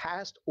world,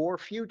 past or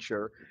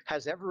future,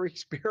 has ever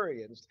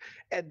experienced.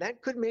 And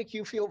that could make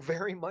you feel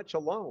very much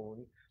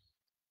alone,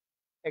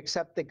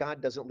 except that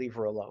God doesn't leave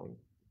her alone.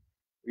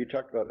 You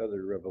talked about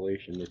other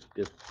revelation.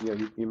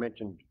 You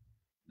mentioned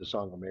the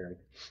Song of Mary.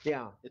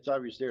 Yeah. It's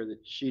obvious there that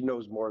she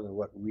knows more than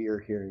what we are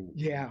hearing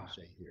you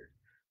say here.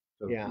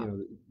 So,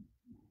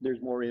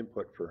 there's more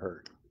input for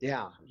her.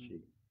 Yeah.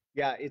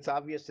 Yeah, it's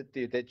obvious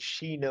that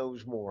she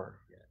knows more.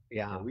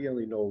 Yeah. We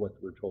only know what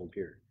we're told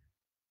here.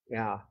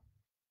 Yeah.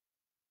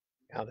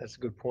 Yeah, that's a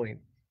good point.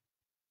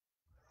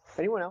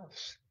 Anyone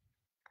else?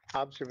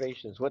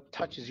 Observations? What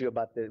touches you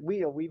about this?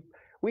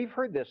 We've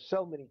heard this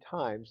so many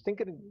times.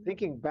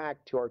 Thinking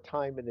back to our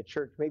time in the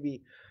church,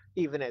 maybe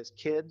even as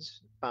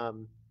kids,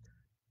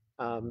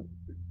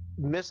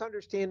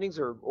 misunderstandings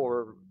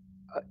or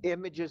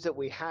images that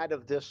we had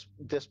of this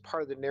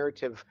part of the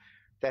narrative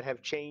that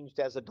have changed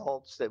as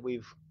adults that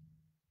we've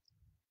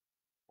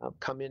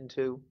come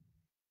into.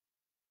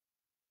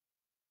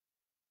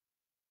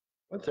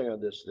 One thing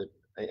on this that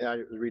I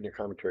was reading a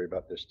commentary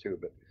about this too,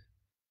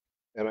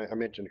 and I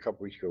mentioned a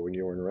couple weeks ago when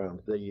you weren't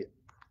around.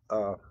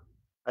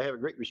 I have a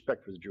great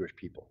respect for the Jewish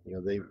people.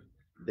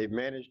 They've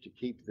managed to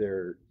keep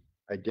their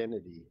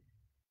identity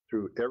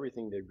through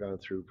everything they've gone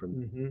through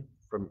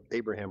from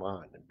Abraham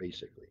on,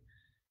 basically.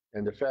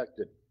 And the fact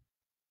that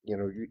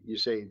you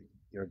say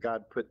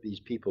God put these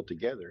people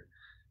together,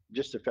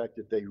 just the fact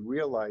that they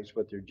realized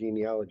what their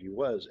genealogy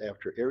was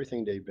after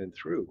everything they've been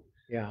through.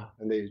 Yeah.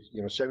 And they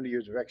 70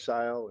 years of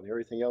exile and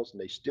everything else, and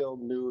they still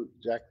knew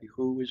exactly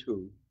who was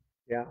who.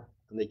 Yeah.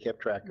 And they kept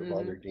track of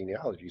all their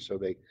genealogy, so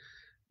they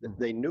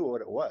knew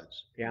what it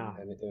was. Yeah.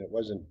 And it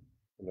wasn't,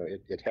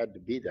 it had to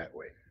be that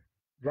way.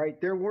 Right,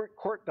 there weren't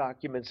court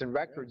documents and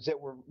records that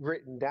were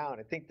written down.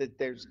 I think that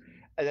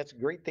that's a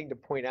great thing to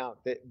point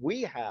out, that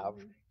we have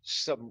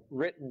some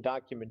written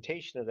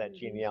documentation of that Mhm.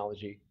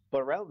 genealogy,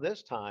 but around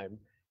this time,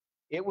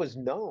 it was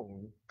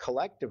known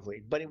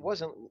collectively, but it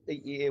wasn't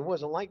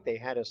like they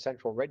had a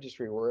central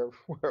registry where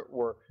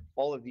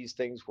all of these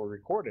things were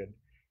recorded.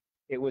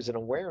 It was an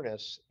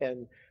awareness,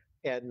 and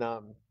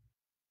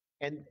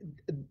and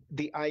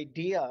the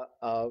idea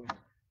of,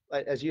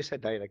 as you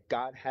said, Diana,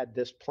 God had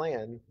this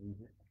plan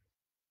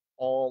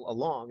all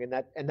along, and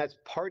that's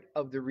part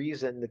of the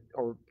reason that,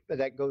 or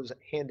that goes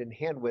hand in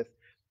hand with,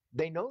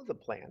 they know the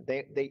plan,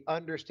 they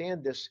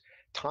understand this,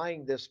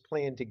 tying this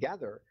plan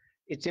together.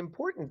 It's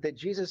important that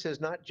Jesus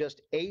is not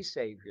just a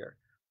savior.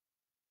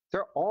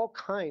 There are all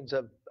kinds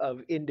of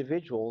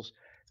individuals,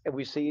 and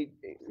we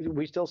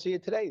still see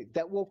it today,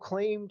 that will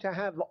claim to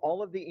have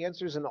all of the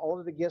answers and all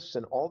of the gifts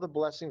and all the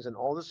blessings and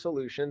all the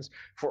solutions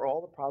for all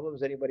the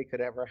problems anybody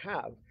could ever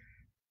have.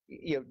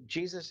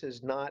 Jesus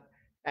is not,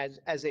 as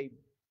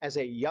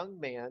a young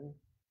man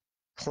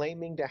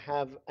claiming to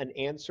have an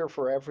answer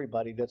for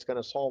everybody that's going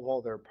to solve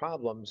all their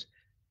problems.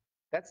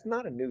 That's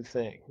not a new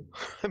thing.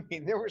 I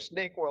mean, there were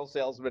snake oil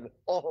salesmen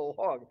all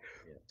along.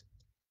 Yeah.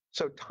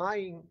 So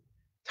tying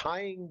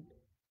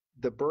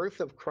the birth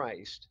of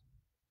Christ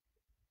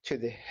to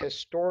the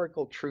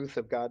historical truth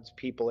of God's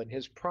people and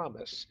his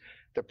promise,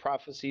 the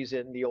prophecies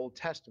in the Old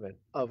Testament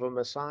of a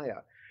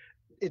Messiah,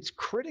 it's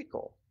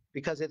critical,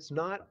 because it's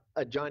not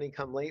a Johnny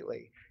come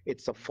lately.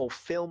 It's a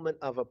fulfillment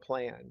of a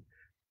plan.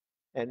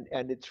 And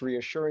it's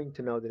reassuring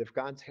to know that if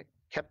God's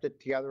kept it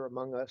together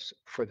among us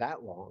for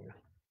that long,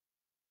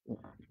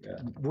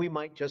 Yeah. we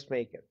might just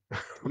make it.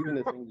 Even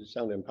the things that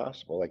sound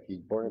impossible, like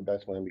he's born in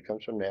Bethlehem, he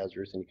comes from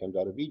Nazareth, and he comes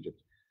out of Egypt.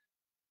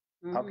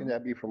 How can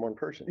that be from one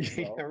person?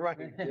 Yeah, Well, right.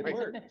 it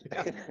worked.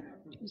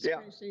 Yeah.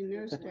 Especially in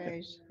those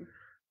days.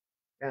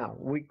 Yeah,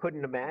 we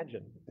couldn't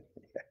imagine.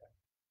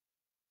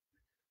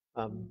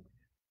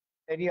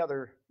 Any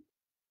other?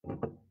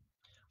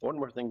 One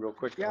more thing real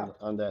quick Yeah.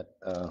 on that,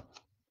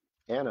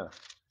 Anna,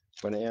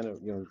 when Anna,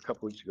 a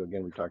couple weeks ago,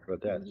 again, we talked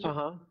about that.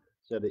 Uh-huh.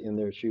 Said in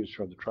there she was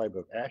from the tribe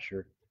of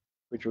Asher,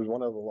 which was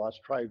one of the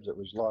lost tribes that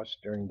was lost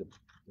during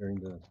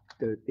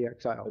The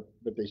exile.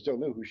 but they still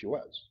knew who she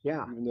was.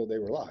 Yeah. Even though they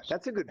were lost.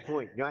 That's a good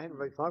point. I hadn't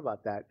really thought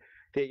about that.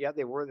 They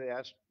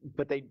asked,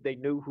 but they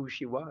knew who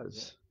she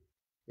was.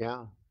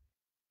 Yeah.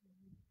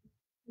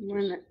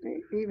 When,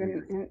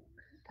 even in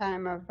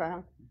time of,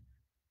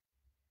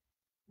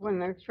 when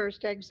the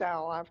first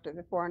exile after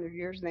the 400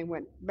 years, and they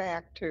went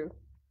back to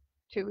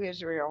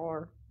Israel,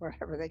 or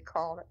whatever they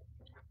called it.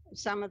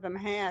 Some of them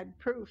had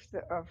proof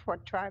of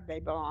what tribe they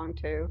belonged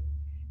to,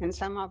 and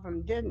some of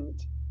them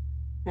didn't.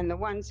 And the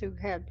ones who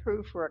had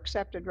proof were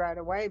accepted right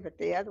away, but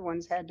the other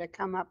ones had to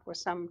come up with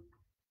some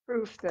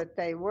proof that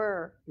they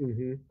were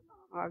Mm-hmm.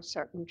 of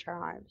certain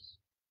tribes.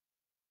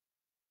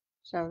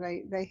 So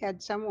they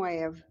had some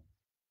way of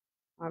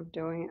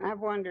doing it. I've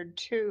wondered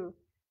too,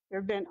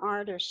 there have been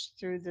artists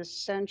through the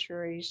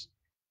centuries,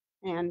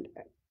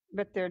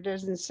 but there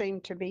doesn't seem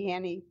to be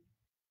any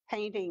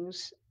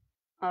paintings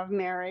of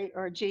Mary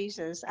or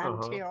Jesus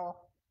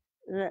until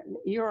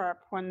Europe,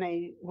 when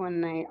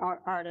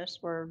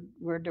artists were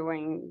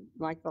doing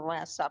like the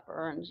Last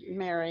Supper and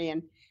Mary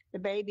and the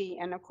baby,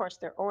 and of course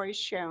they're always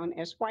shown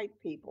as white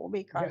people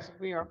because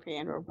we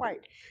European were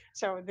white.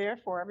 So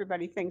therefore,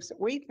 everybody thinks that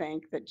we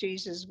think that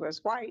Jesus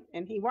was white,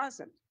 and he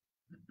wasn't.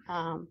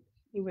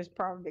 He was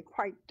probably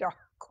quite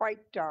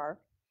dark.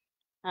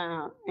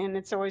 And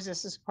it's always a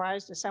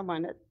surprise to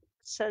someone that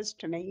says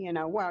to me,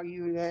 well,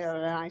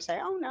 and I say,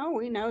 oh no,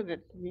 we know that,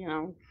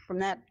 from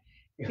that,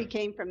 if he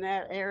came from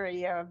that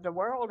area of the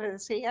world,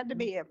 he had to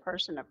be a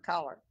person of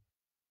color.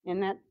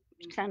 And that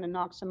kind of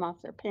knocks them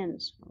off their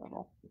pins a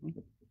little.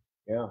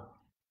 Yeah.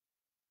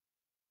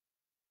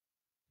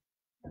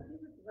 If he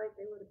was right,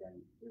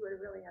 he would have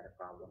really had a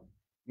problem.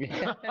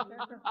 Yeah.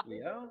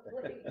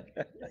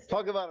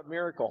 Talk about a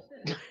miracle.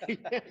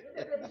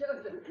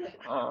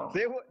 Oh,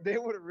 They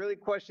would have really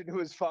questioned who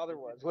his father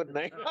was, wouldn't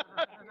they?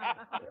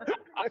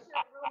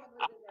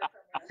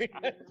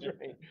 That's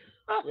right.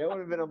 It would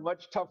have been a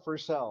much tougher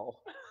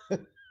sell.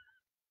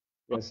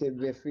 Yes,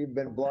 if he'd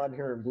been blonde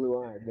hair and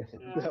blue eyed,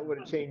 that would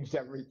have changed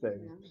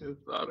everything. I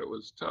thought it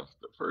was tough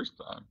the first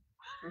time.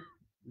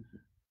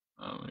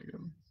 Oh my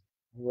goodness.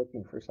 I'm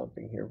looking for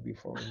something here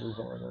before we move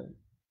on.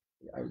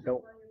 I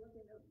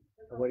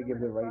want to give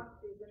the right.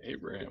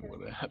 Abraham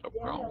would have had a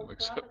problem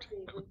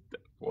accepting him at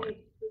that point.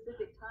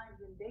 Specific times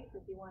and dates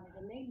if you wanted,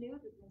 and they knew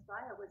that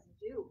Messiah was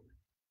due.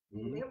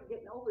 And they were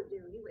getting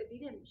overdue. If he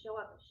didn't show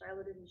up, if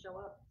Shiloh didn't show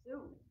up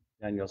soon.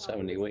 Annual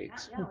 70 it was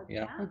weeks. Yeah, it was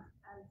Yeah. past.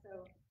 And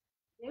so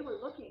they were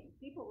looking,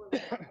 people were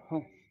looking,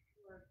 and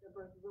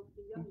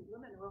the young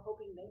women were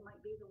hoping they might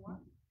be the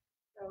one.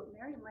 So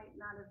Mary might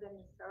not have been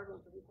as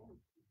startled as we think.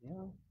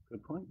 Yeah,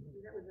 good point.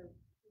 That was a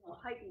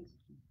heightened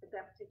at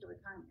that particular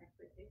time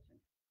expectation.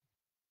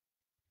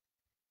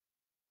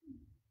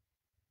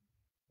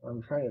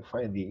 I'm trying to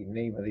find the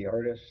name of the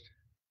artist.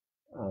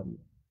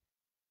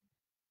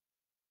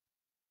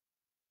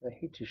 I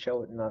hate to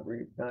show it, not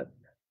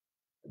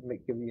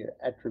give you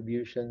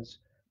attributions.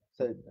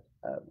 So,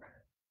 I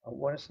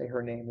want to say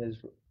her name is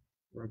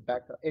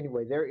Rebecca.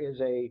 Anyway, there is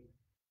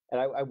and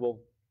I will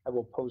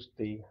post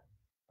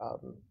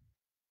um,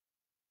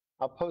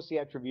 I'll post the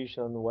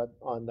attribution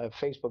on the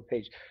Facebook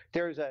page.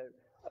 There's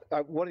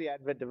one of the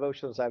Advent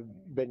devotionals I've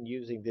been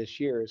using this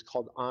year is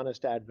called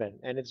Honest Advent,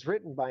 and it's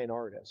written by an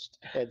artist,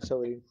 and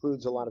so it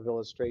includes a lot of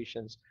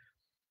illustrations.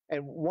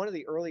 And one of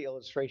the early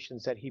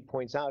illustrations that he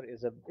points out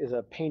is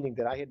a painting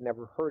that I had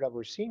never heard of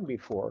or seen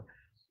before.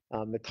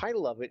 The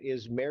title of it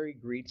is Mary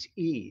Greets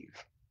Eve,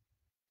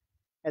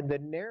 and the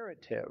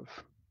narrative.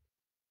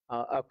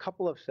 A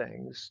couple of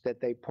things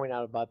that they point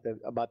out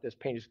about this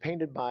painting. It's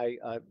painted by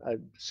a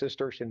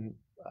Cistercian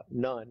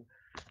nun.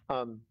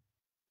 A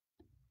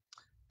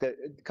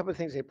couple of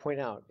things they point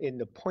out in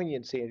the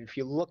poignancy, and if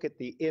you look at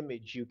the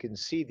image, you can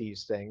see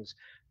these things,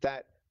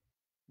 that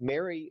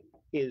Mary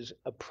is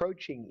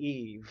approaching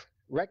Eve,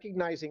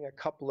 recognizing a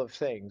couple of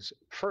things.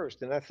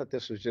 First, and I thought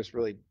this was just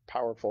really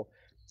powerful,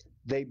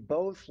 they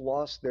both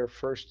lost their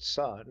first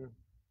son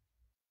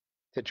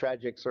to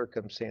tragic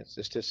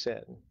circumstances, to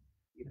sin.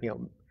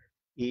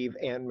 Eve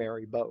and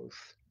Mary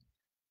both.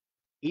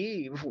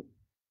 Eve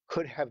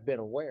could have been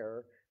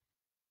aware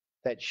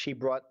that she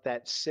brought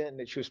that sin,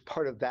 that she was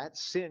part of that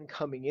sin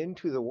coming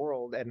into the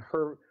world, and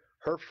her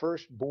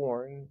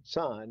firstborn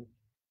son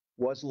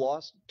was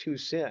lost to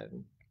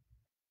sin.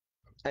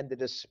 And the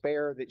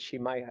despair that she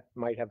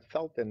might have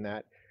felt in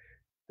that,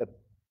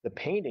 the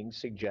painting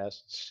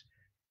suggests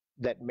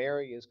that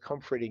Mary is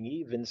comforting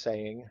Eve and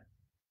saying,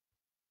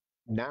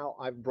 now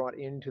I've brought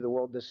into the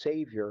world the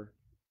Savior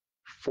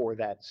for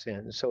that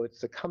sin. So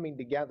it's the coming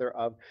together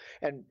of,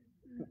 and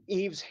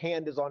Eve's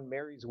hand is on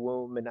Mary's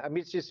womb, and I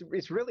mean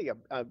it's really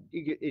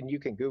and you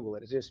can Google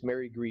it. It's just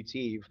Mary Greets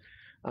Eve,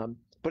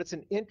 but it's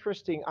an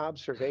interesting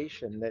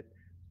observation that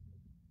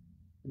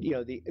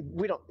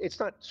it's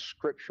not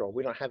scriptural.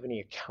 We don't have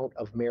any account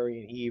of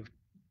Mary and Eve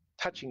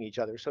touching each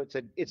other. So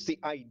it's the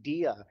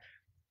idea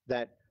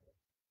that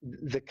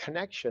the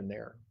connection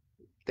there,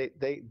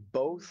 they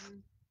both.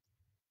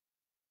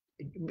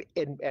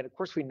 And of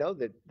course we know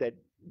that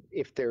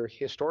if they're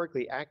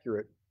historically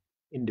accurate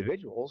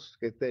individuals,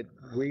 that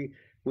we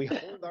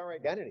hold our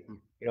identity.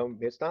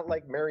 It's not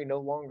like Mary no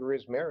longer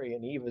is Mary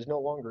and Eve is no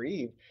longer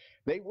Eve.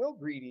 They will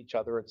greet each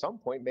other at some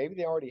point. Maybe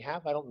they already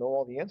have. I don't know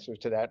all the answers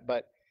to that,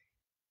 but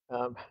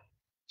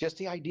just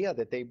the idea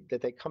that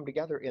they come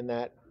together in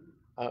that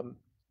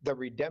the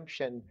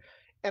redemption.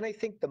 And I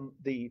think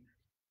the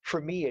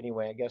for me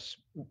anyway, I guess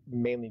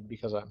mainly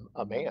because I'm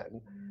a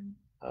man.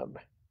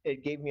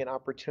 It gave me an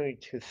opportunity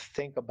to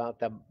think about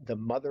the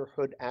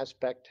motherhood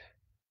aspect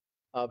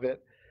of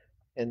it,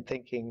 and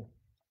thinking,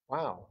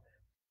 wow,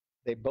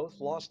 they both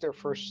lost their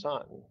first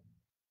son,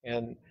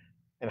 and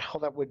how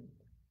that would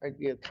kind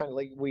of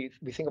like we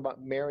think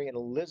about Mary and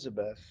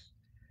Elizabeth.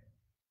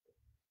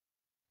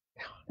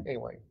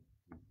 Anyway,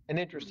 an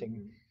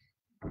interesting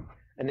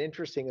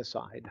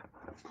aside.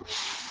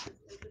 It's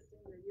interesting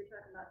that you're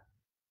talking about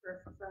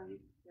first son,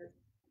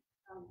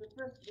 because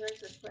the very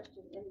first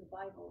question in the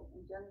Bible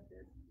in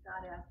Genesis,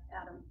 God asked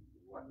Adam,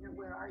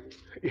 where are you?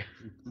 Yeah.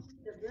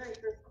 The very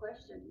first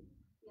question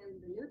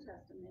in the New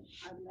Testament,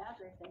 I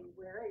imagine saying,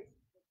 where is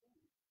the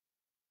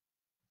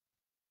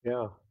king?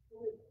 Yeah.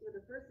 So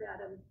the first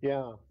Adam,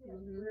 Yeah.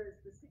 whereas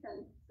the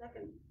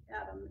second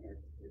Adam is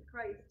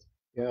Christ.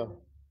 Yeah.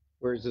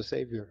 Where's the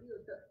Savior?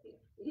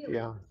 He was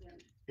Yeah. the sin.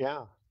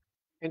 Yeah.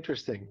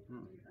 Interesting.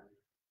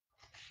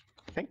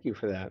 Thank you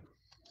for that.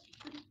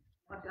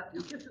 I've got to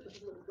get to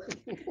this little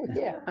bit.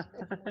 Yeah.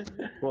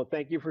 Well,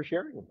 thank you for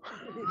sharing.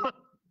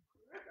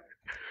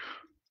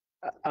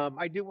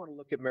 I do want to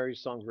look at Mary's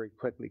song very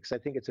quickly because I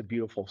think it's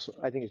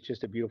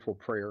just a beautiful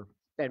prayer.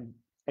 And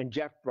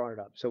Jeff brought it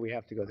up, so we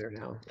have to go there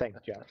now. Thanks,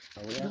 Jeff.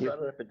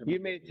 You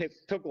made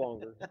it took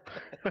longer.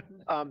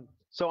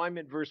 So I'm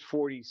in verse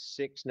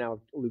 46 now,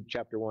 Luke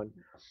chapter 1.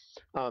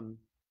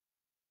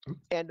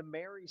 And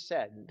Mary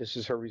said, this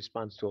is her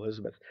response to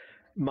Elizabeth,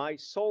 my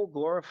soul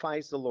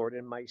glorifies the Lord,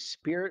 and my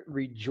spirit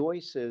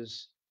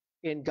rejoices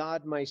in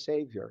God my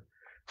Savior,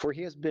 for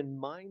he has been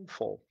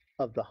mindful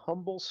of the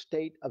humble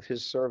state of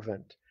his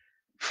servant.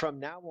 From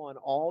now on,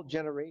 all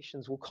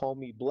generations will call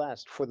me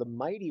blessed, for the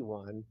Mighty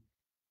One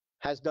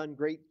has done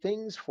great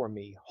things for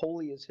me.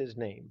 Holy is his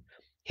name.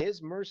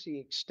 His mercy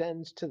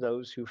extends to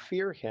those who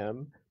fear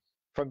him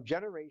from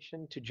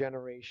generation to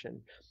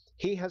generation.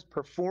 He has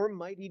performed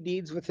mighty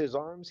deeds with his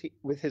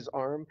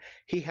arm.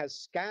 He has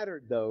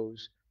scattered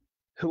those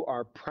who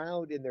are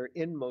proud in their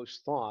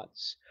inmost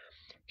thoughts.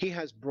 He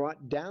has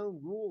brought down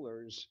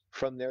rulers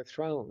from their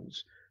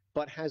thrones,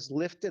 but has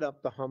lifted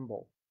up the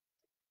humble.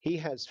 He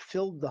has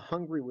filled the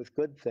hungry with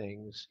good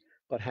things,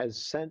 but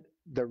has sent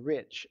the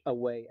rich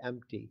away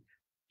empty.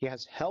 He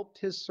has helped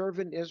his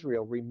servant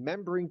Israel,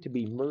 remembering to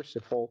be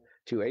merciful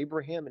to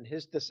Abraham and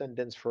his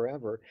descendants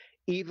forever,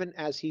 even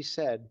as he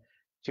said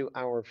to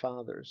our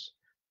fathers.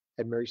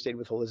 And Mary stayed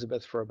with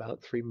Elizabeth for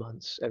about 3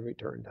 months and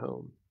returned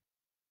home.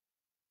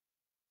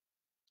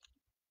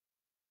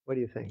 What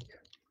do you think?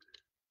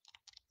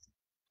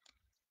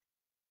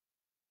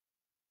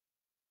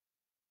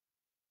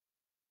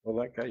 Well,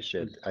 like I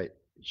said,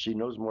 she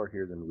knows more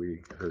here than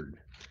we heard.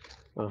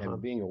 Uh-huh.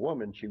 And being a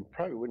woman, she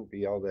probably wouldn't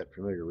be all that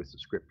familiar with the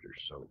scriptures,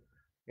 so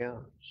Yeah,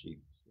 she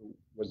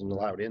wasn't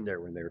allowed in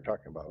there when they were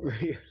talking about it.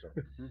 Yeah. So,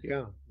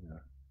 yeah.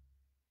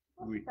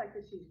 Plus We- the fact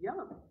that she's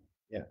young.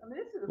 Yeah. I mean,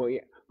 this is. Well,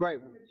 yeah, right.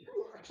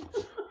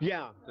 Mature.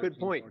 Yeah, good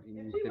point.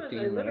 If she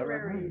was a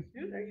literary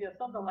student, you know,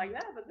 something like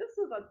that, but this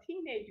is a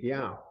teenage Yeah,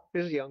 girl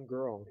this is a young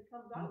girl. that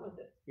comes out with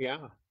it.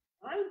 Yeah.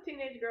 I'm a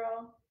teenage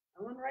girl.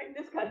 I wasn't writing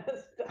this kind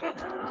of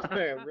stuff.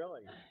 Yeah,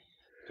 really.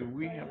 Do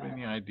we have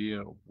any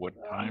idea what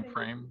I time think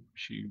frame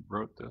she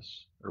wrote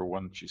this or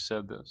when she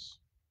said this?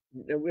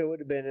 It would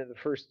have been in the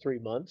first 3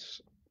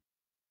 months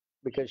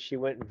because she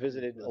went and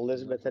visited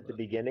Elizabeth at the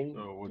beginning.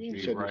 So would She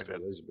she said write Mr.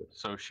 it? Elizabeth.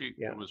 So she,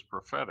 Yeah. it was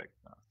prophetic.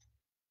 Then.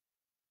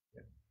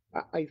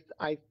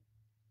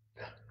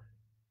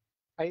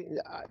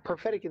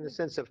 Prophetic in the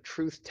sense of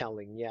truth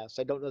telling. Yes.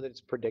 I don't know that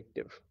it's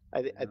predictive.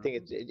 I think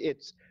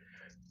it's,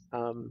 I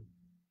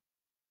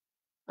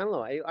don't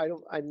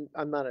know.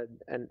 I'm not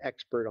an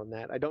expert on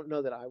that. I don't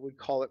know that I would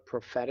call it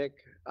prophetic.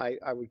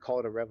 I would call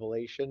it a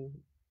revelation.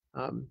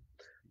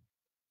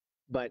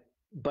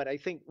 But I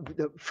think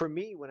for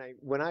me,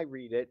 when I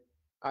read it,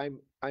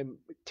 I'm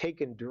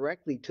taken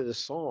directly to the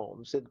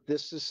Psalms that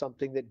this is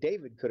something that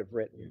David could have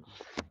written.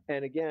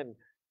 And again,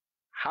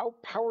 how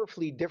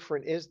powerfully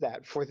different is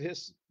that for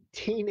this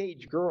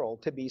teenage girl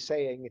to be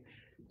saying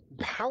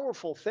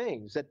powerful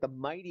things that the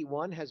mighty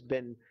one has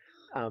been,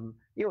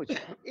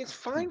 it's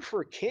fine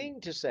for a king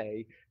to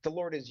say the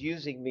Lord is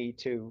using me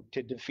to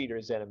defeat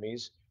his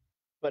enemies,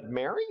 but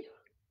Mary?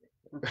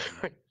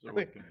 So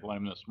we can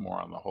blame this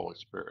more on the Holy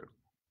Spirit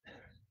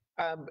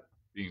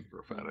being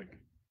prophetic.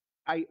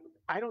 I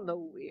don't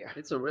know.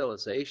 It's a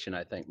realization,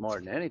 I think, more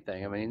than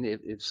anything. I mean,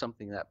 if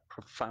something that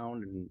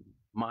profound and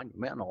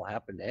monumental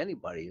happened to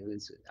anybody,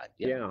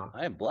 Yeah.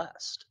 I am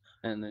blessed.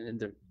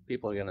 And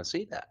people are going to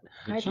see that.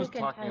 I It's just think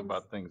in talking times-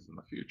 about things in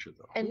the future,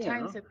 though. In Yeah.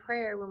 times of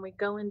prayer, when we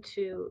go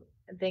into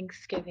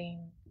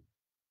Thanksgiving,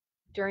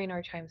 during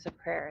our times of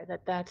prayer,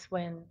 that's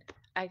when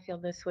I feel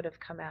this would have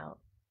come out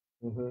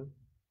Mhm.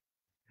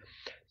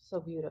 so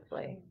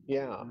beautifully.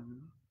 Yeah.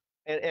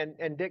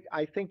 And Dick,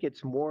 I think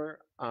it's more,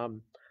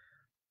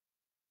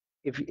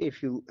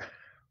 if you,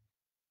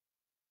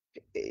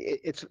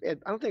 I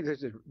don't think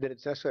that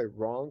it's necessarily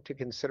wrong to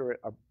consider it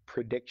a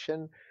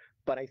prediction,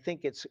 but I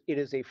think it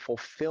is a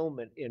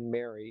fulfillment in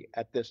Mary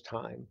at this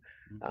time.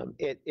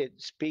 It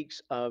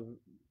speaks of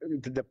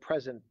the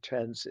present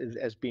tense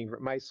as being,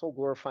 my soul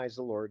glorifies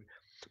the Lord.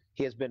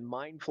 He has been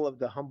mindful of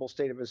the humble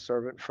state of his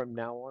servant. From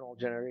now on, all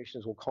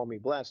generations will call me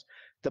blessed.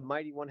 The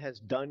mighty one has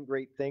done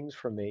great things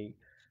for me.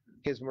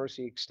 His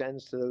mercy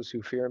extends to those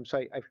who fear him. So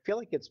I feel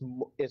like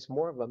it's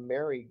more of a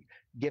Mary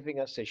giving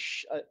us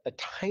a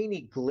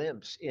tiny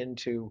glimpse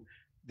into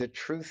the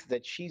truth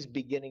that she's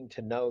beginning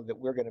to know that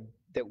we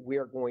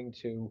are going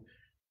to,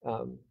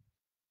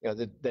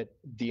 that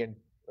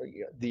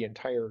the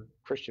entire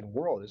Christian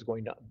world is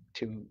going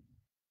to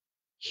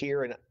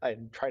hear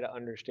and try to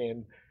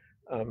understand.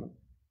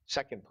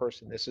 Second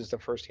person, this is the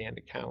firsthand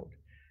account.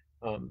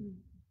 But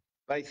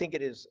I think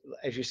it is,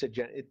 as you said,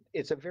 Jen,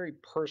 it's a very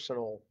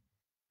personal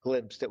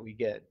glimpse that we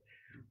get.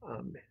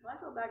 I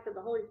go back to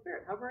the Holy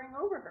Spirit hovering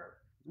over her.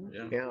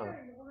 Yeah. Yeah,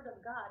 Hearing the word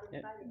of God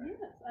inside of her.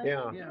 Yes. Yeah.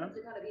 The words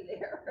are gonna be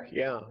there.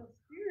 yeah, The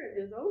Spirit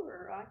is over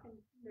her. I can.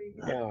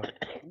 yeah,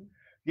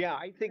 yeah.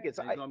 I think it's.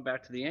 And going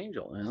back to the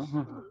angel, you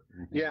know?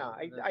 Yeah,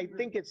 I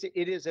think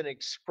it is an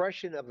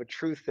expression of a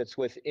truth that's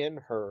within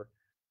her,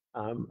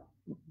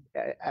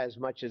 as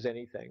much as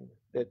anything.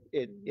 That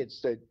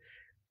it's the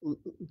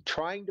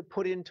trying to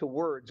put into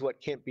words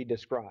what can't be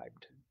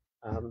described.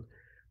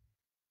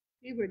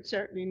 She would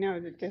certainly know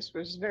that this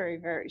was very,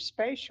 very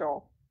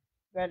spatial,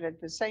 but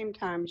at the same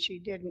time, she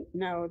didn't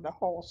know the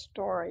whole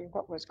story,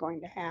 what was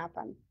going to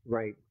happen.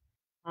 Right.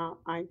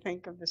 I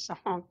think of the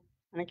song,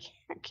 and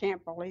I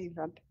can't believe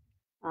it.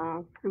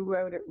 Who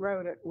wrote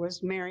it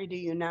was Mary, do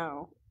you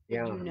know? Did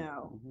Yeah. you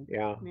know?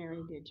 Yeah.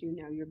 Mary, did you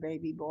know your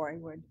baby boy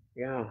would,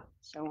 Yeah.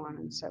 so on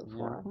and so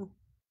Yeah. forth.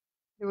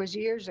 It was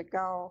years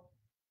ago,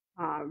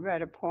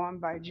 read a poem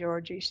by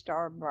Georgie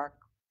Starbuck,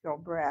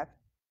 Gilbreth,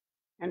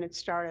 and it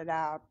started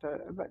out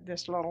about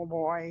this little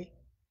boy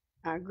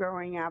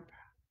growing up,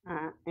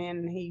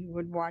 and he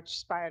would watch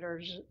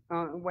spiders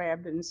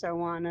web and so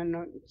on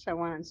and so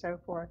on and so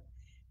forth.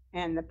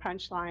 And the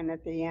punchline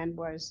at the end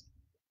was,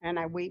 "And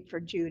I weep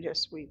for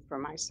Judas, weep for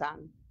my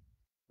son."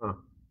 Huh.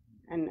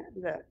 And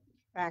the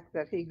fact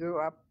that he grew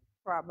up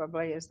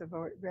probably as a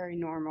very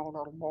normal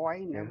little boy,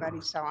 nobody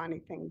Yeah. saw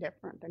anything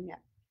different, and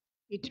yet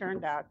he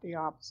turned out the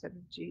opposite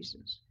of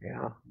Jesus.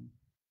 Yeah.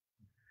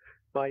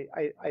 But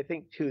I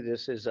think too,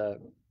 this is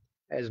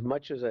as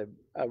much as a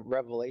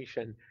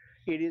revelation,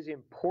 it is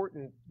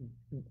important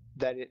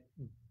that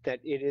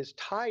it is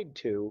tied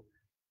to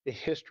the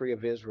history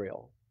of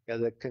Israel.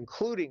 The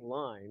concluding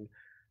line,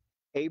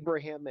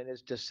 Abraham and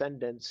his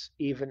descendants,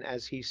 even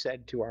as he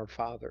said to our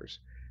fathers.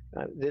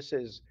 This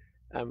is,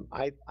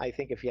 I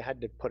think if you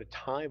had to put a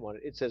time on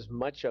it, it's as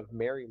much of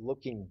Mary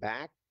looking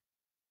back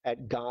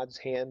at God's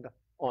hand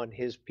on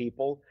his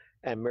people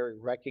and Mary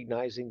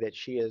recognizing that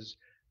she is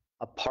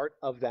a part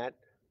of that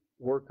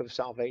work of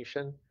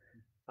salvation,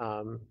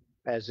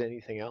 as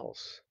anything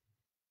else.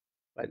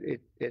 But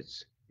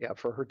it's, yeah,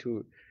 for her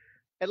to,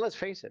 and let's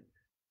face it,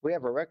 we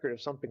have a record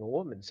of something a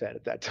woman said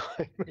at that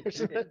time.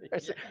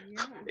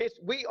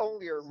 We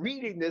only are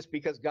reading this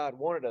because God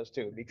wanted us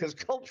to, because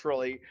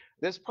culturally,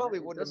 this probably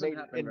It wouldn't have doesn't made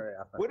happen very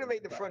often. would have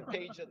made the front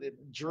page of the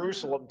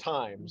Jerusalem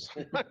Times.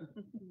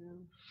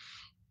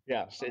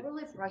 Yes. A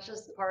really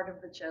precious part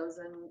of The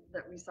Chosen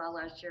that we saw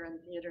last year in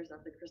theaters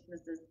of the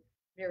Christmas is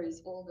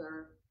Mary's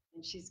older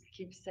and she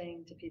keeps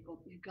saying to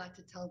people, "You've got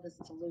to tell this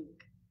to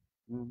Luke.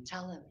 Mhm.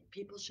 Tell him,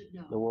 people should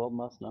know. The world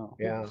must know.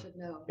 Yeah. People should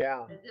know.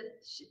 Yeah.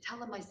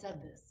 Tell him I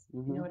said this.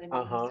 You Mhm. know what I mean?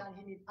 Uh-huh.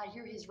 I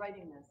hear he's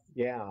writing this."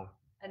 Yeah.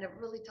 And it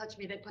really touched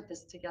me. They put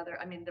this together.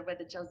 I mean, the way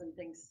The Chosen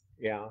thinks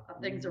Yeah. of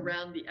things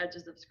around the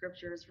edges of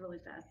scripture is really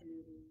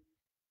fascinating.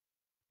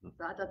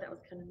 So I thought that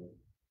was kind of neat.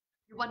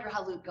 You wonder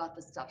how Luke got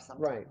the stuff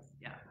sometimes.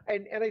 Yeah.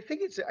 And I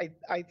think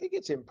I think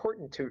it's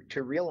important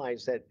to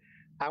realize that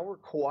our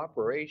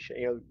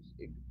cooperation,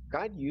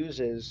 God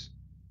uses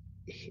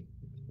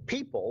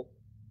people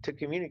to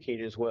communicate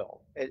his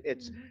will.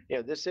 It's,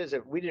 this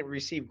isn't, we didn't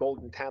receive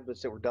golden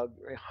tablets that were dug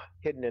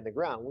hidden in the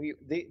ground.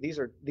 These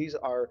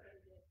are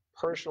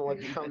personal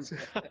accounts.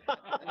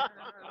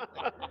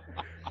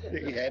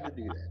 You had to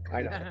do that.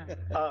 I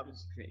know.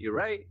 You're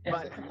right.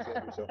 But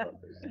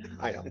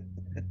I know.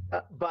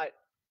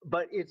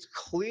 But it's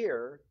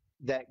clear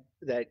that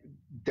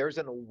there's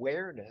an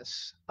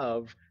awareness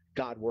of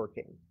God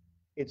working.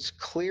 It's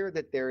clear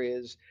that there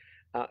is,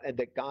 and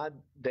that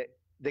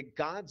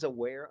God's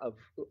aware of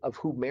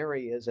who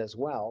Mary is as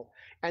well,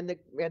 and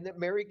that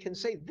Mary can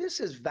say, "This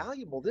is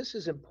valuable. This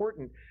is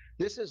important.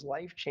 This is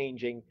life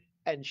changing,"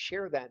 and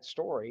share that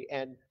story.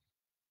 And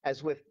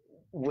as with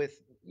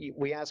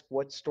we ask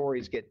what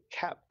stories get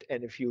kept,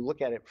 and if you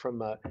look at it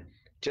from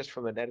just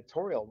from an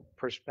editorial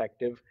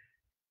perspective,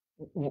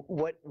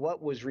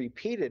 what was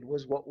repeated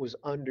was what was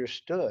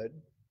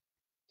understood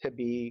to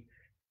be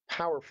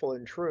powerful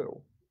and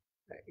true.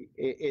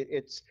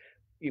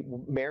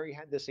 Mary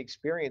had this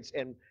experience,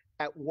 and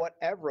at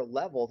whatever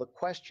level, the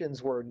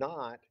questions were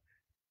not,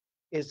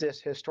 is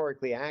this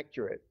historically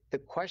accurate? The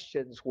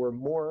questions were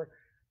more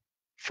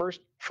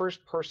first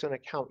person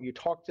account. You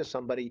talk to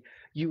somebody,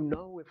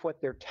 if what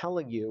they're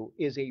telling you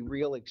is a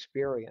real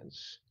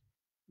experience,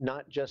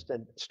 not just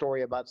a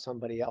story about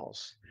somebody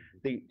else.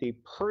 The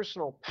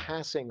personal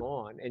passing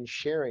on and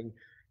sharing,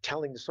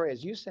 telling the story,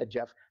 as you said,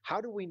 Jeff.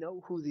 How do we know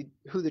who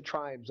the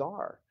tribes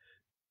are?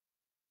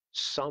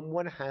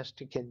 Someone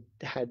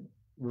had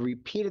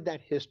repeated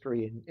that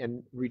history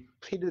and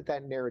repeated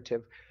that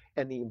narrative,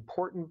 and the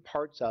important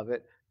parts of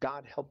it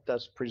God helped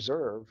us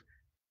preserve.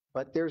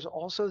 But there's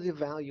also the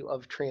value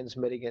of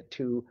transmitting it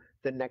to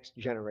the next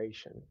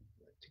generation,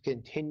 to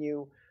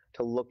continue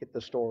to look at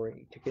the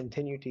story, to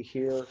continue to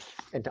hear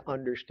and to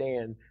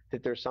understand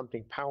that there's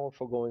something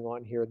powerful going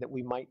on here, that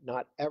we might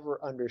not ever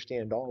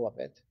understand all of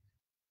it,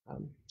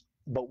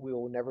 but we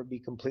will never be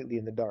completely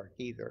in the dark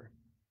either.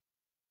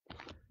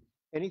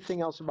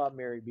 Anything else about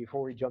Mary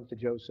before we jump to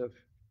Joseph?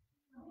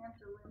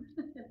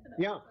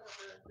 Yeah.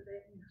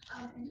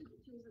 And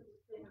she was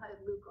saying, how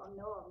did Luke all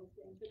know all these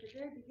things? At the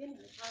very beginning,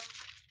 it talks,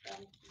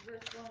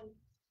 verse 1,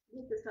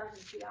 Luke is talking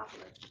to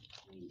Theophilus.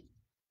 I mean,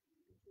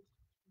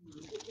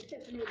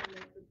 it's new to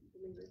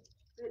believers.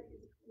 But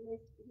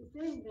he's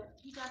saying that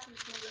he's actually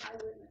saying the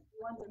eyewitness.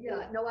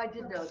 Yeah, no, I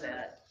did know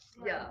that.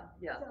 Yeah,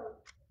 yeah. So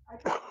I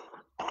think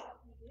what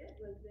he did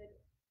was that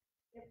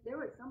if there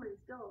was somebody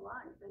still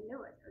alive that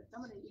knew it, or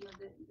somebody,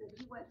 that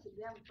he went to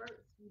them first,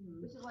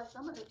 which is why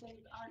some of the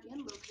things aren't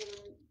in Luke that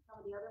are in some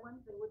of the other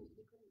ones, he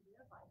couldn't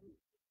verify them.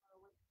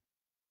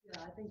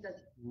 Yeah, I think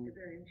that's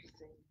very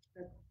interesting.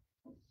 That's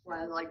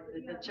why I like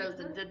the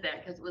Chosen did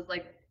that, because it was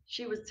like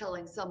she was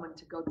telling someone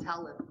to go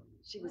tell him.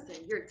 She was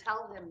saying, "Here,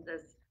 tell him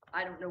this.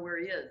 I don't know where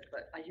he is,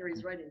 but I hear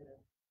he's writing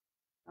this."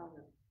 Tell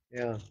him.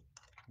 Yeah.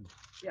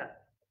 Yeah.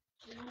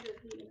 I wonder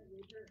if he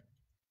interviewed her.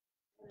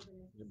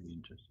 That'd be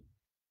interesting.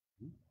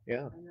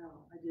 Yeah. I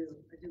know. I do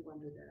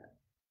wonder that.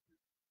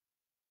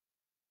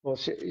 Well,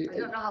 I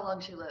don't know how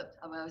long she lived.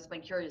 I've always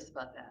been curious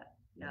about that.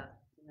 Yeah.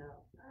 No.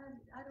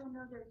 I don't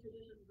know their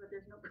traditions, but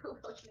there's no proof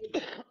of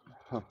it.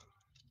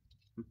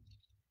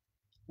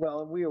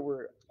 well, we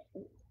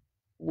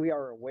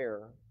are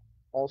aware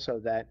also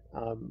that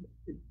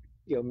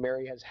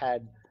Mary has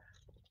had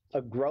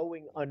a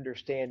growing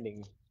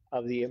understanding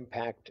of the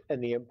impact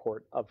and the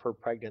import of her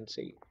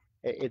pregnancy.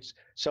 It's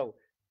so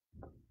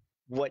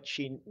what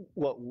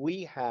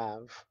we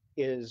have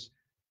is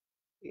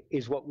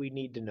what we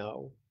need to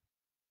know,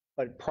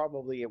 but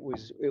probably it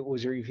was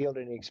revealed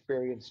and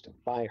experienced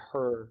by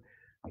her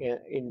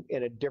in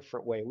a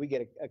different way. We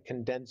get a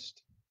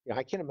condensed.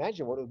 I can't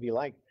imagine what it would be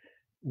like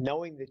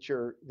knowing that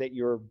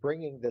you're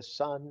bringing the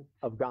Son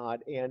of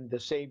God and the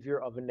Savior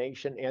of a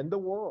nation and the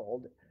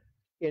world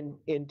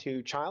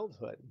into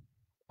childhood.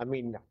 I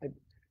mean,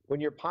 when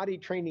you're potty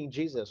training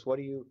Jesus, what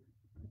do you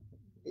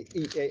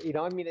You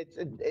know, I mean,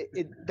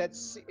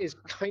 that's is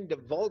kind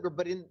of vulgar,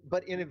 but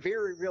in a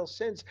very real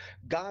sense,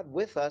 God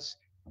with us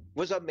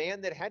was a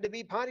man that had to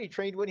be potty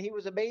trained when he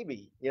was a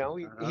baby. You know,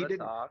 Learn how he to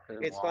didn't. talk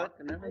and It's walk not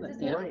and I everything.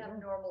 just Yeah. had to Right. have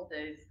normal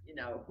days, you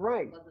know.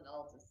 Right. It wasn't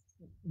all just.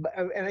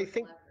 And I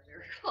think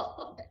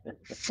miracle after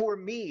miracle. for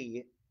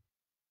me,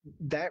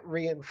 that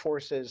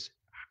reinforces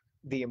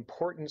the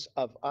importance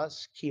of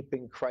us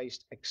keeping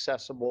Christ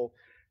accessible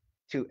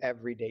to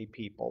everyday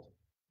people.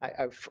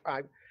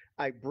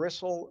 I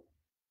bristle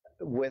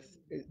with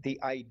the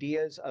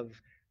ideas of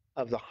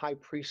the high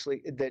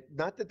priestly, that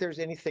not that there's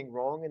anything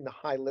wrong in the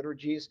high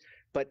liturgies,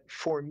 but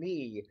for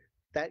me,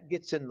 that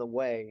gets in the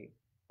way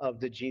of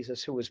the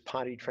Jesus who was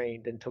potty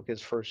trained and took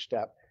his first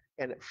step.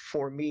 And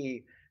for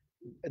me,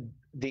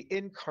 the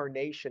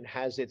incarnation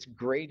has its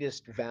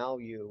greatest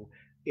value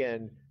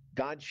in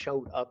God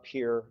showed up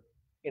here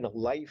in a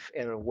life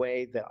and a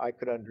way that I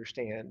could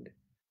understand,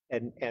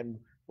 and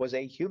was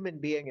a human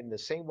being in the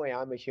same way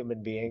I'm a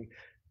human being.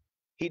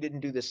 He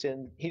didn't do the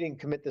sin, he didn't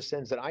commit the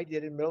sins that I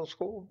did in middle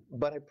school,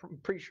 but I'm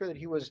pretty sure that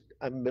he was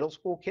a middle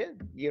school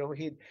kid. You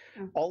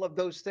know, all of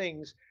those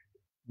things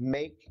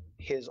make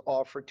his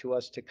offer to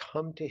us to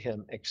come to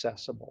him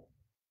accessible.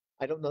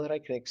 I don't know that I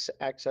can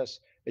access,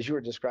 as you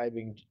were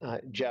describing,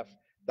 Jeff,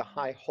 the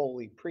high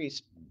holy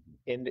priest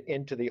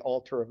into the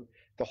altar of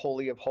the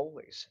Holy of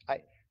Holies.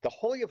 The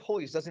Holy of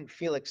Holies doesn't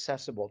feel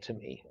accessible to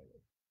me.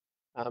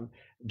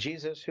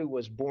 Jesus, who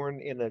was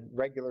born in a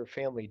regular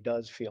family,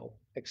 does feel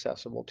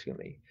accessible to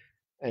me.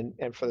 And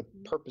for the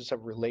purpose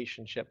of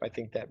relationship, I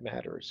think that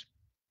matters.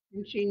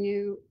 And she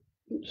knew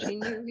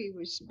he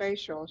was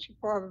special. She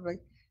probably,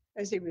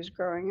 as he was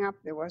growing up,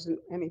 there wasn't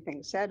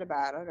anything said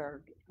about it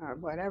or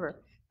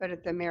whatever. But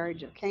at the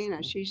marriage of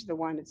Cana, she's the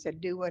one that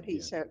said, do what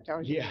he said,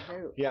 tells you Yeah, to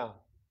do. yeah.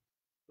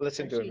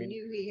 Listen So to she him.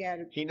 knew he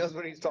had. He knows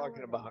what he's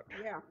talking ability. about.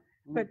 Yeah,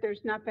 but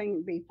there's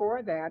nothing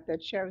before that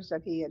that shows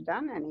that he had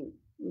done any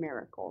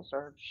miracles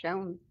or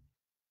shown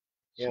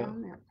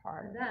that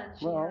part. And then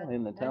she Well, had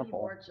in the many temple,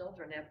 more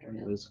children after He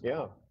him. was,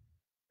 Yeah.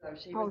 So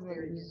she Oh, was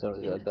very. so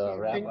the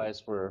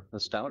rabbis were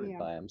astounded Yeah.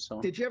 by him,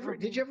 so. Did you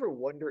ever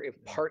wonder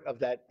if part of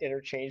that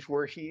interchange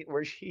where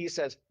he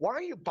says, "Why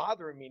are you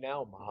bothering me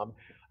now, Mom?"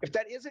 If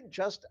that isn't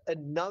just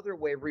another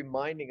way of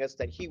reminding us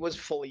that he was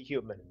fully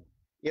human.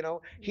 You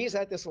know, he's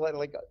at this level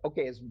like,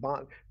 okay, his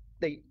mom,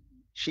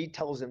 she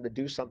tells him to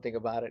do something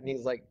about it, and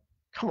he's like,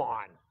 "Come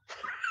on,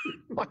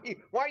 why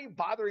are you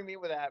bothering me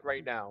with that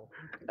right now?"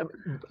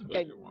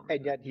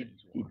 And yet he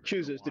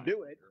chooses to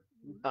do it.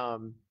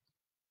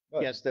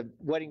 But- Yes, the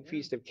wedding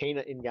feast of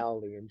Cana in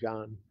Galilee in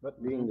John.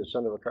 But being the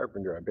son of a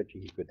carpenter, I bet you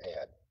he could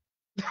add.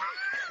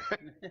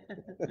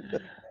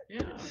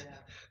 Yeah.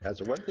 That's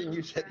the one thing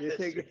you said. You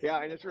think,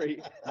 yeah, that's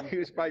right. He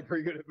was probably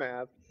pretty good at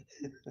math.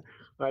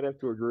 I'd have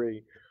to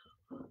agree.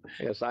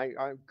 Yes,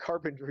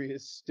 carpentry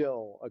is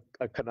still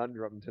a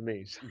conundrum to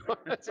me. So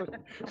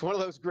it's one of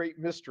those great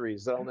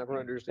mysteries that I'll never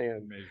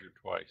understand. Measure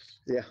twice,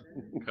 Yeah.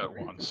 cut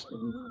once.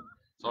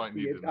 That's all I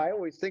need to know. I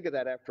always think of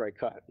that after I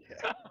cut.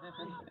 Cut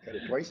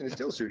it twice and it's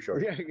still too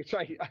short. Yeah, it's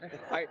right.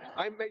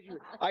 I measure.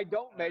 I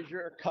don't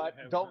measure, cut,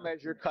 don't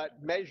measure,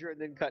 cut, measure, and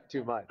then cut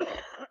too much.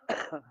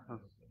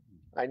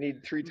 I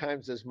need 3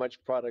 times as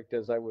much product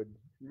as I would.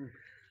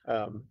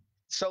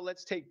 So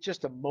let's take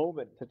just a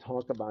moment to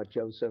talk about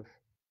Joseph.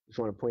 Just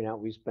want to point out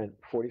we spent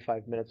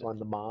 45 minutes on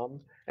the mom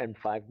and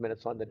 5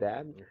 minutes on the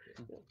dad.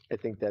 I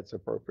think that's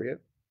appropriate.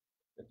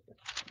 We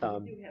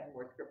do have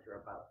more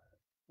scripture about.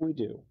 We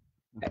do,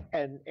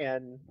 and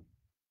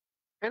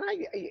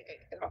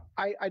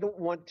I don't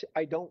want to.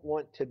 I don't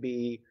want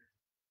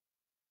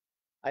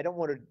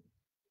to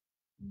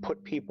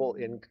put people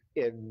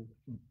in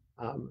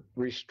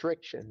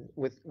restriction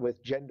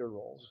with gender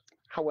roles.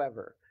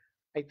 However,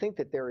 I think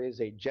that there is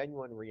a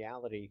genuine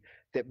reality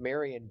that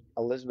Mary and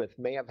Elizabeth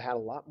may have had a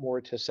lot more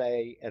to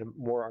say and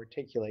more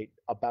articulate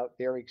about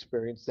their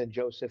experience than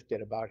Joseph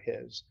did about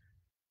his.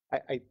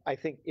 I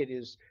think it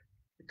is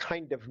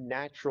kind of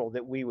natural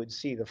that we would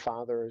see the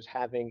father as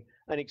having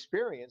an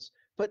experience,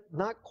 but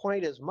not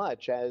quite as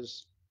much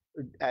as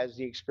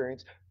the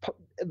experience,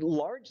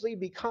 largely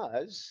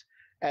because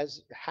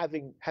as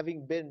having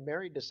been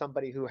married to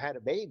somebody who had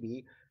a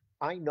baby,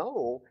 I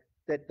know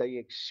that the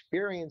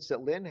experience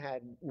that Lynn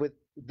had with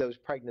those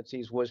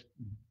pregnancies was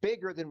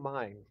bigger than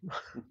mine,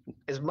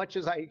 as much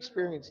as I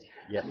experienced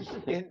Yes.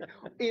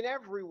 in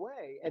every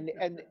way,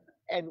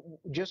 and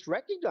just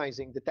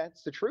recognizing that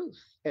that's the truth.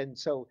 And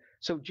so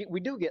we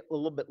do get a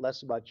little bit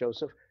less about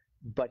Joseph,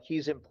 but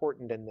he's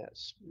important in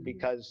this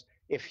because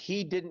if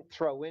he didn't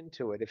throw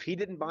into it, if he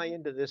didn't buy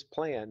into this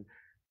plan,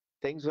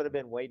 things would have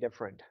been way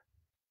different.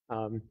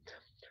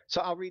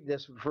 So I'll read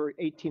this for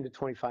 18 to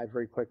 25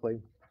 very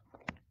quickly.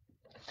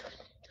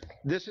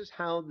 This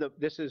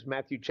is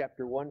Matthew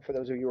chapter 1 for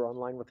those of you who are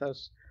online with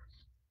us.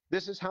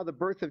 This is how the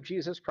birth of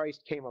Jesus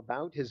Christ came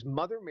about. His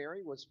mother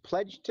Mary was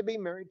pledged to be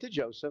married to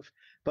Joseph,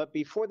 but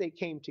before they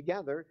came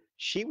together,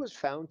 she was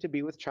found to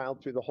be with child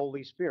through the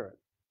Holy Spirit.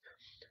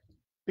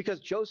 Because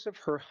Joseph,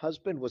 her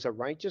husband, was a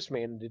righteous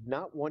man and did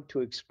not want to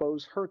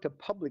expose her to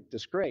public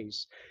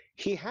disgrace,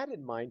 he had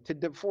in mind to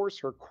divorce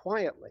her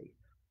quietly.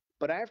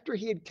 But after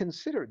he had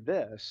considered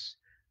this,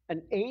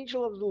 an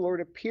angel of the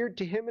Lord appeared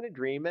to him in a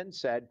dream and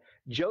said,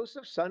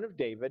 Joseph, son of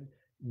David,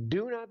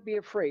 do not be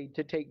afraid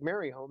to take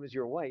Mary home as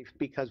your wife,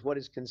 because what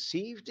is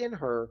conceived in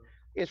her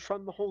is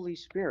from the Holy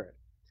Spirit.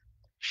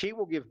 She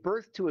will give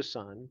birth to a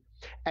son,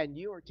 and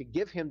you are to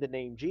give him the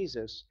name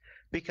Jesus,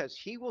 because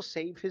he will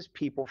save his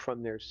people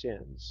from their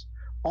sins.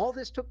 All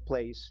this took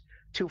place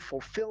to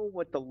fulfill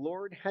what the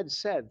Lord had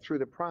said through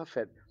the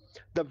prophet.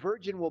 The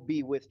virgin will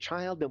be with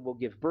child and will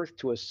give birth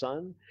to a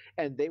son,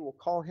 and they will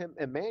call him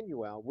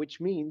Emmanuel, which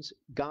means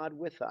God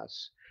with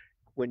us.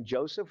 When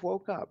Joseph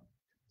woke up,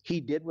 he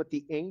did what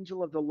the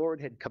angel of the Lord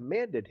had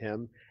commanded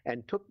him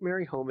and took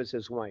Mary home as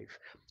his wife.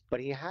 But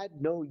he had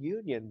no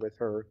union with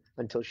her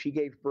until she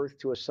gave birth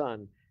to a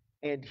son,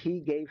 and he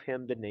gave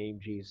him the name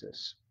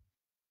Jesus.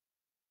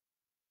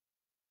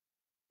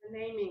 The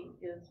naming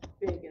is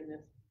big in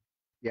this,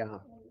 Yeah,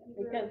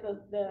 because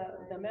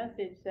the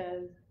message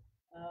says,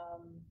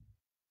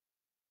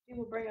 she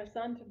will bring a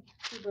son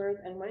to birth,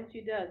 and when she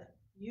does,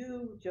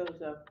 you,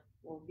 Joseph,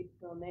 will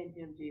name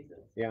him Jesus.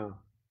 yeah,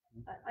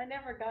 I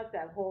never got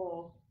that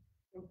whole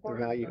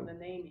importance value. of the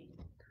naming,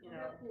 you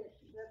know.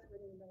 That's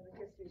when you know the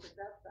history of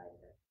that side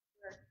of it,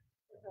 where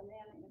if a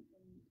man in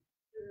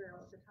Israel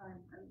at the time,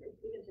 and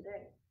even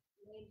today,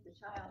 names the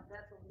child,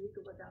 that's a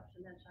legal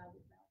adoption, that child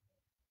is now.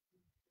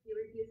 If he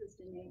refuses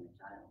to name the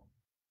child,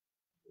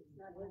 it's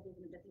not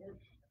legitimate, that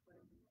is,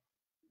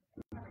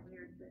 it's kind of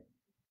weird that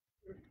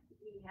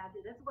he had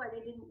to, that's why they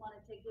didn't want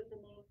to give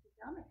the name to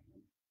Jonathan.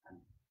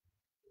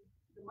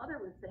 The mother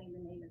was saying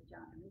the name is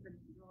Jonathan, but,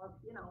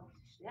 you know,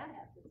 dad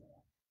has to say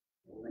it.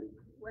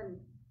 When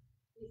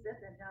he said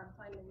that, John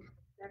finally,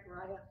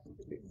 Zechariah could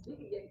speak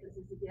again, because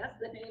he said, yes,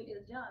 the name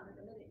is John, but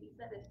the minute he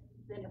said it,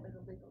 then it was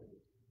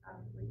illegal.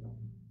 Legal.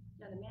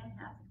 Yeah, the man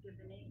has to give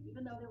the name,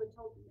 even though they were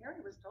told,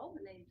 Mary was told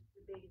the name,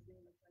 the baby's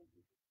name was going to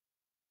be.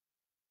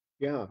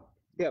 Yeah,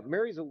 yeah.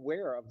 Mary's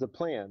aware of the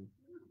plan,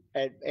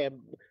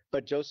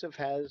 but Joseph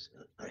has,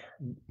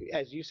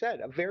 as you said,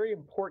 a very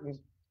important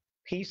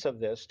piece of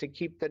this to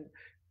keep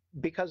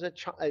because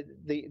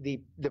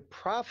the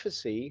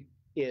prophecy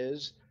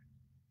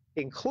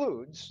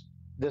includes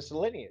this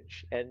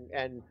lineage,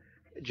 and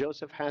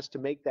Joseph has to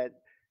make that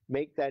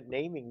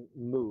naming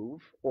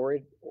move, or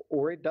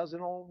it doesn't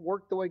all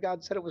work the way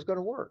God said it was going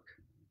to work.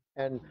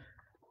 And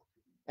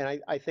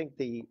I think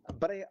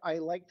I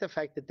like the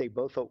fact that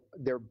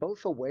they're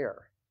both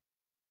aware.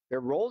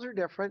 Their roles are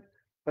different,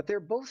 but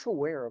they're both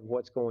aware of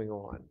what's going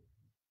on.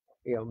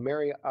 You know,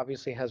 Mary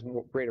obviously has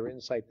greater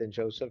insight than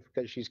Joseph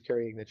because she's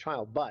carrying the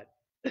child, but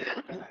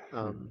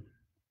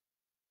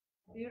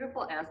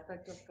Beautiful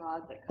aspect of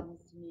God that comes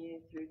to me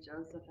through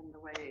Joseph and the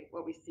way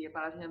what we see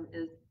about him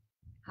is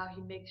how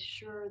he makes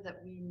sure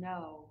that we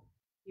know.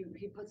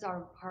 He puts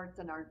our hearts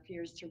and our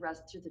fears to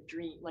rest through the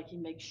dream. Like he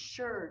makes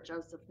sure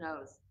Joseph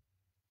knows.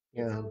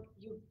 And yeah, so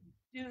you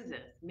do this,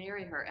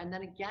 marry her, and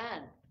then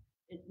again,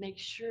 it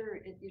makes sure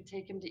you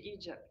take him to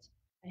Egypt,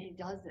 and he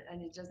does it,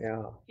 and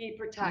he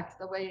protects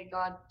the way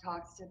God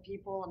talks to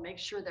people and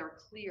makes sure they're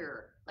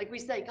clear. Like we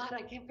say, God,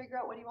 I can't figure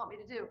out what do you want me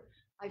to do.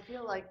 I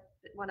feel like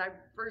when I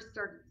first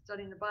started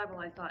studying the Bible,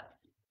 I thought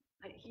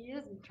he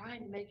isn't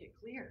trying to make it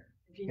clear.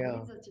 If he Yeah.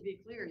 needs us to be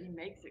clear, he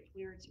makes it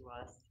clear to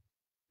us.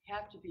 We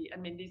have to be. I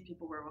mean, these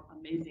people were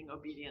amazing,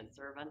 obedient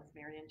servants,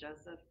 Mary and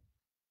Joseph.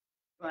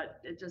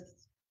 But it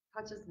just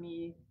touches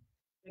me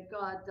that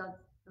God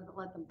doesn't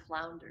let them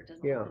flounder,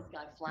 doesn't Yeah. let this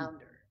guy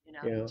flounder, you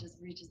know, Yeah. he just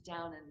reaches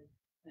down and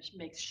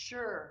makes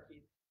sure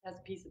he has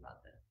peace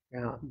about this,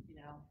 yeah, you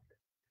know.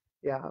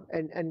 yeah,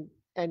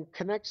 and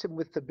connects him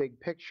with the big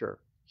picture.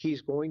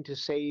 He's going to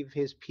save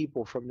his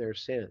people from their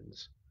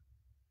sins.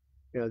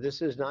 You know,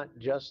 this is not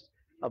just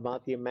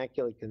about the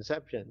Immaculate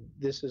Conception.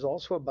 This is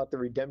also about the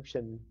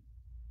redemption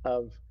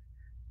of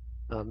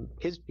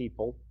his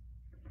people,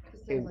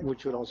 Just saying, like, which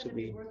it's would all also gonna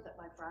be be, worth it,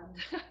 my friend.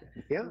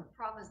 yeah, I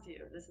promise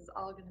you, this is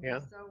all gonna Yeah.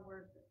 be so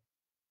worth it.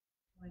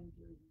 When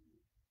you-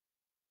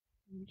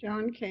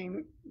 John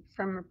came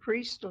from a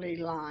priestly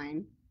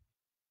line,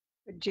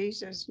 but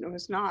Jesus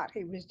was not.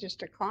 He was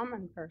just a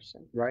common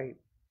person. right.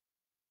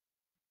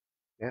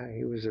 Yeah,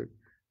 he was a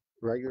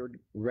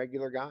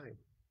regular guy.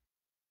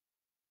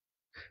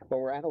 But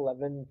we're at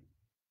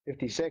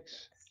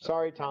 11:56.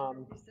 Sorry,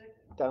 Tom.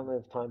 Don't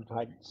have time.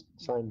 I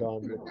signed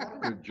on.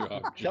 Good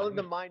job. Tell him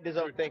to Jim. mind his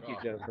own. Good Thank you,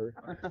 job. Jennifer.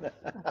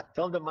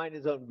 Tell him to mind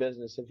his own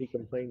business if he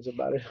complains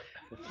about it.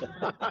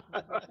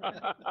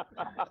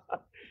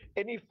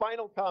 Any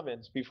final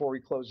comments before we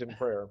close in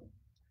prayer?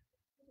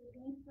 The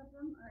names of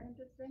them are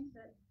interesting,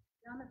 that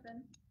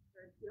Jonathan,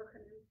 or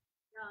Yochanan,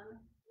 John,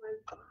 was,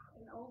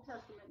 in the Old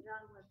Testament,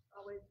 John was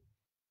always,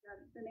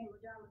 the name of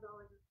John was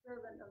always a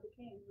servant of the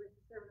king. He was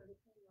the servant of the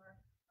king, or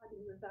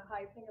he was the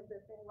high king of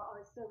the thing, we're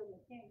always serving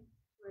the king.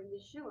 Where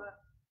Yeshua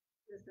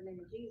is the name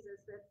of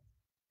Jesus, that's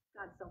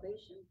God's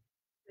salvation,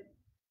 but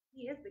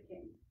he is the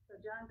king. So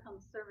John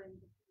comes serving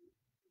the king.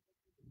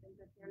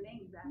 That their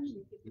names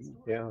actually give the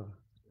story. Yeah.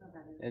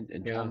 And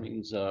Yeah. John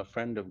means a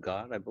friend of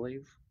God, I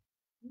believe.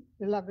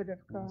 Beloved of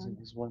Is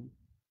God. is one.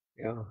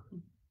 Yeah.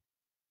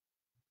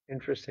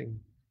 Interesting.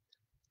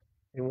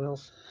 Anyone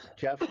else?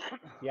 Jeff,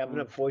 you have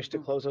enough voice to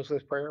close us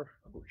with prayer?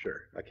 Oh,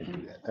 sure, I can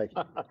do that. Thank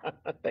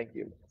you. Thank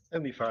you.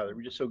 Heavenly Father,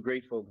 we're just so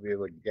grateful to be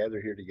able to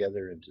gather here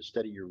together and to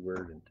study your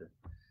word and to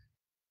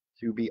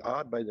be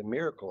awed by the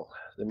miracle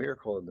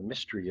and the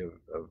mystery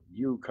of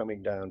you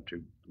coming down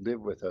to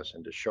live with us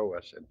and to show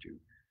us and to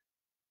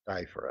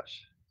die for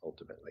us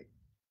ultimately.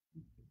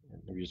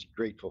 And we're just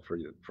grateful for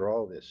you, for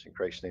all this. In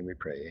Christ's name we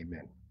pray.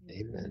 Amen.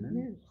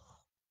 Amen.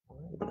 All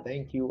right,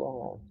 thank you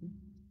all.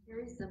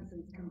 Carrie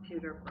Simpson's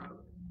computer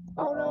broke.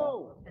 Oh,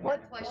 no. And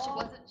What? that's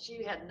why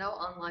she had no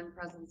online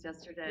presence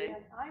yesterday.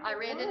 Yeah, I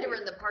ran into her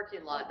in the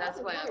parking lot. That's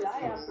why I was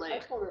a little I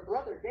late. told her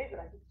brother David,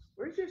 I said,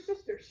 where's your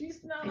sister?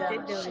 She's not I did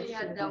on. notice She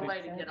had no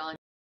way to get on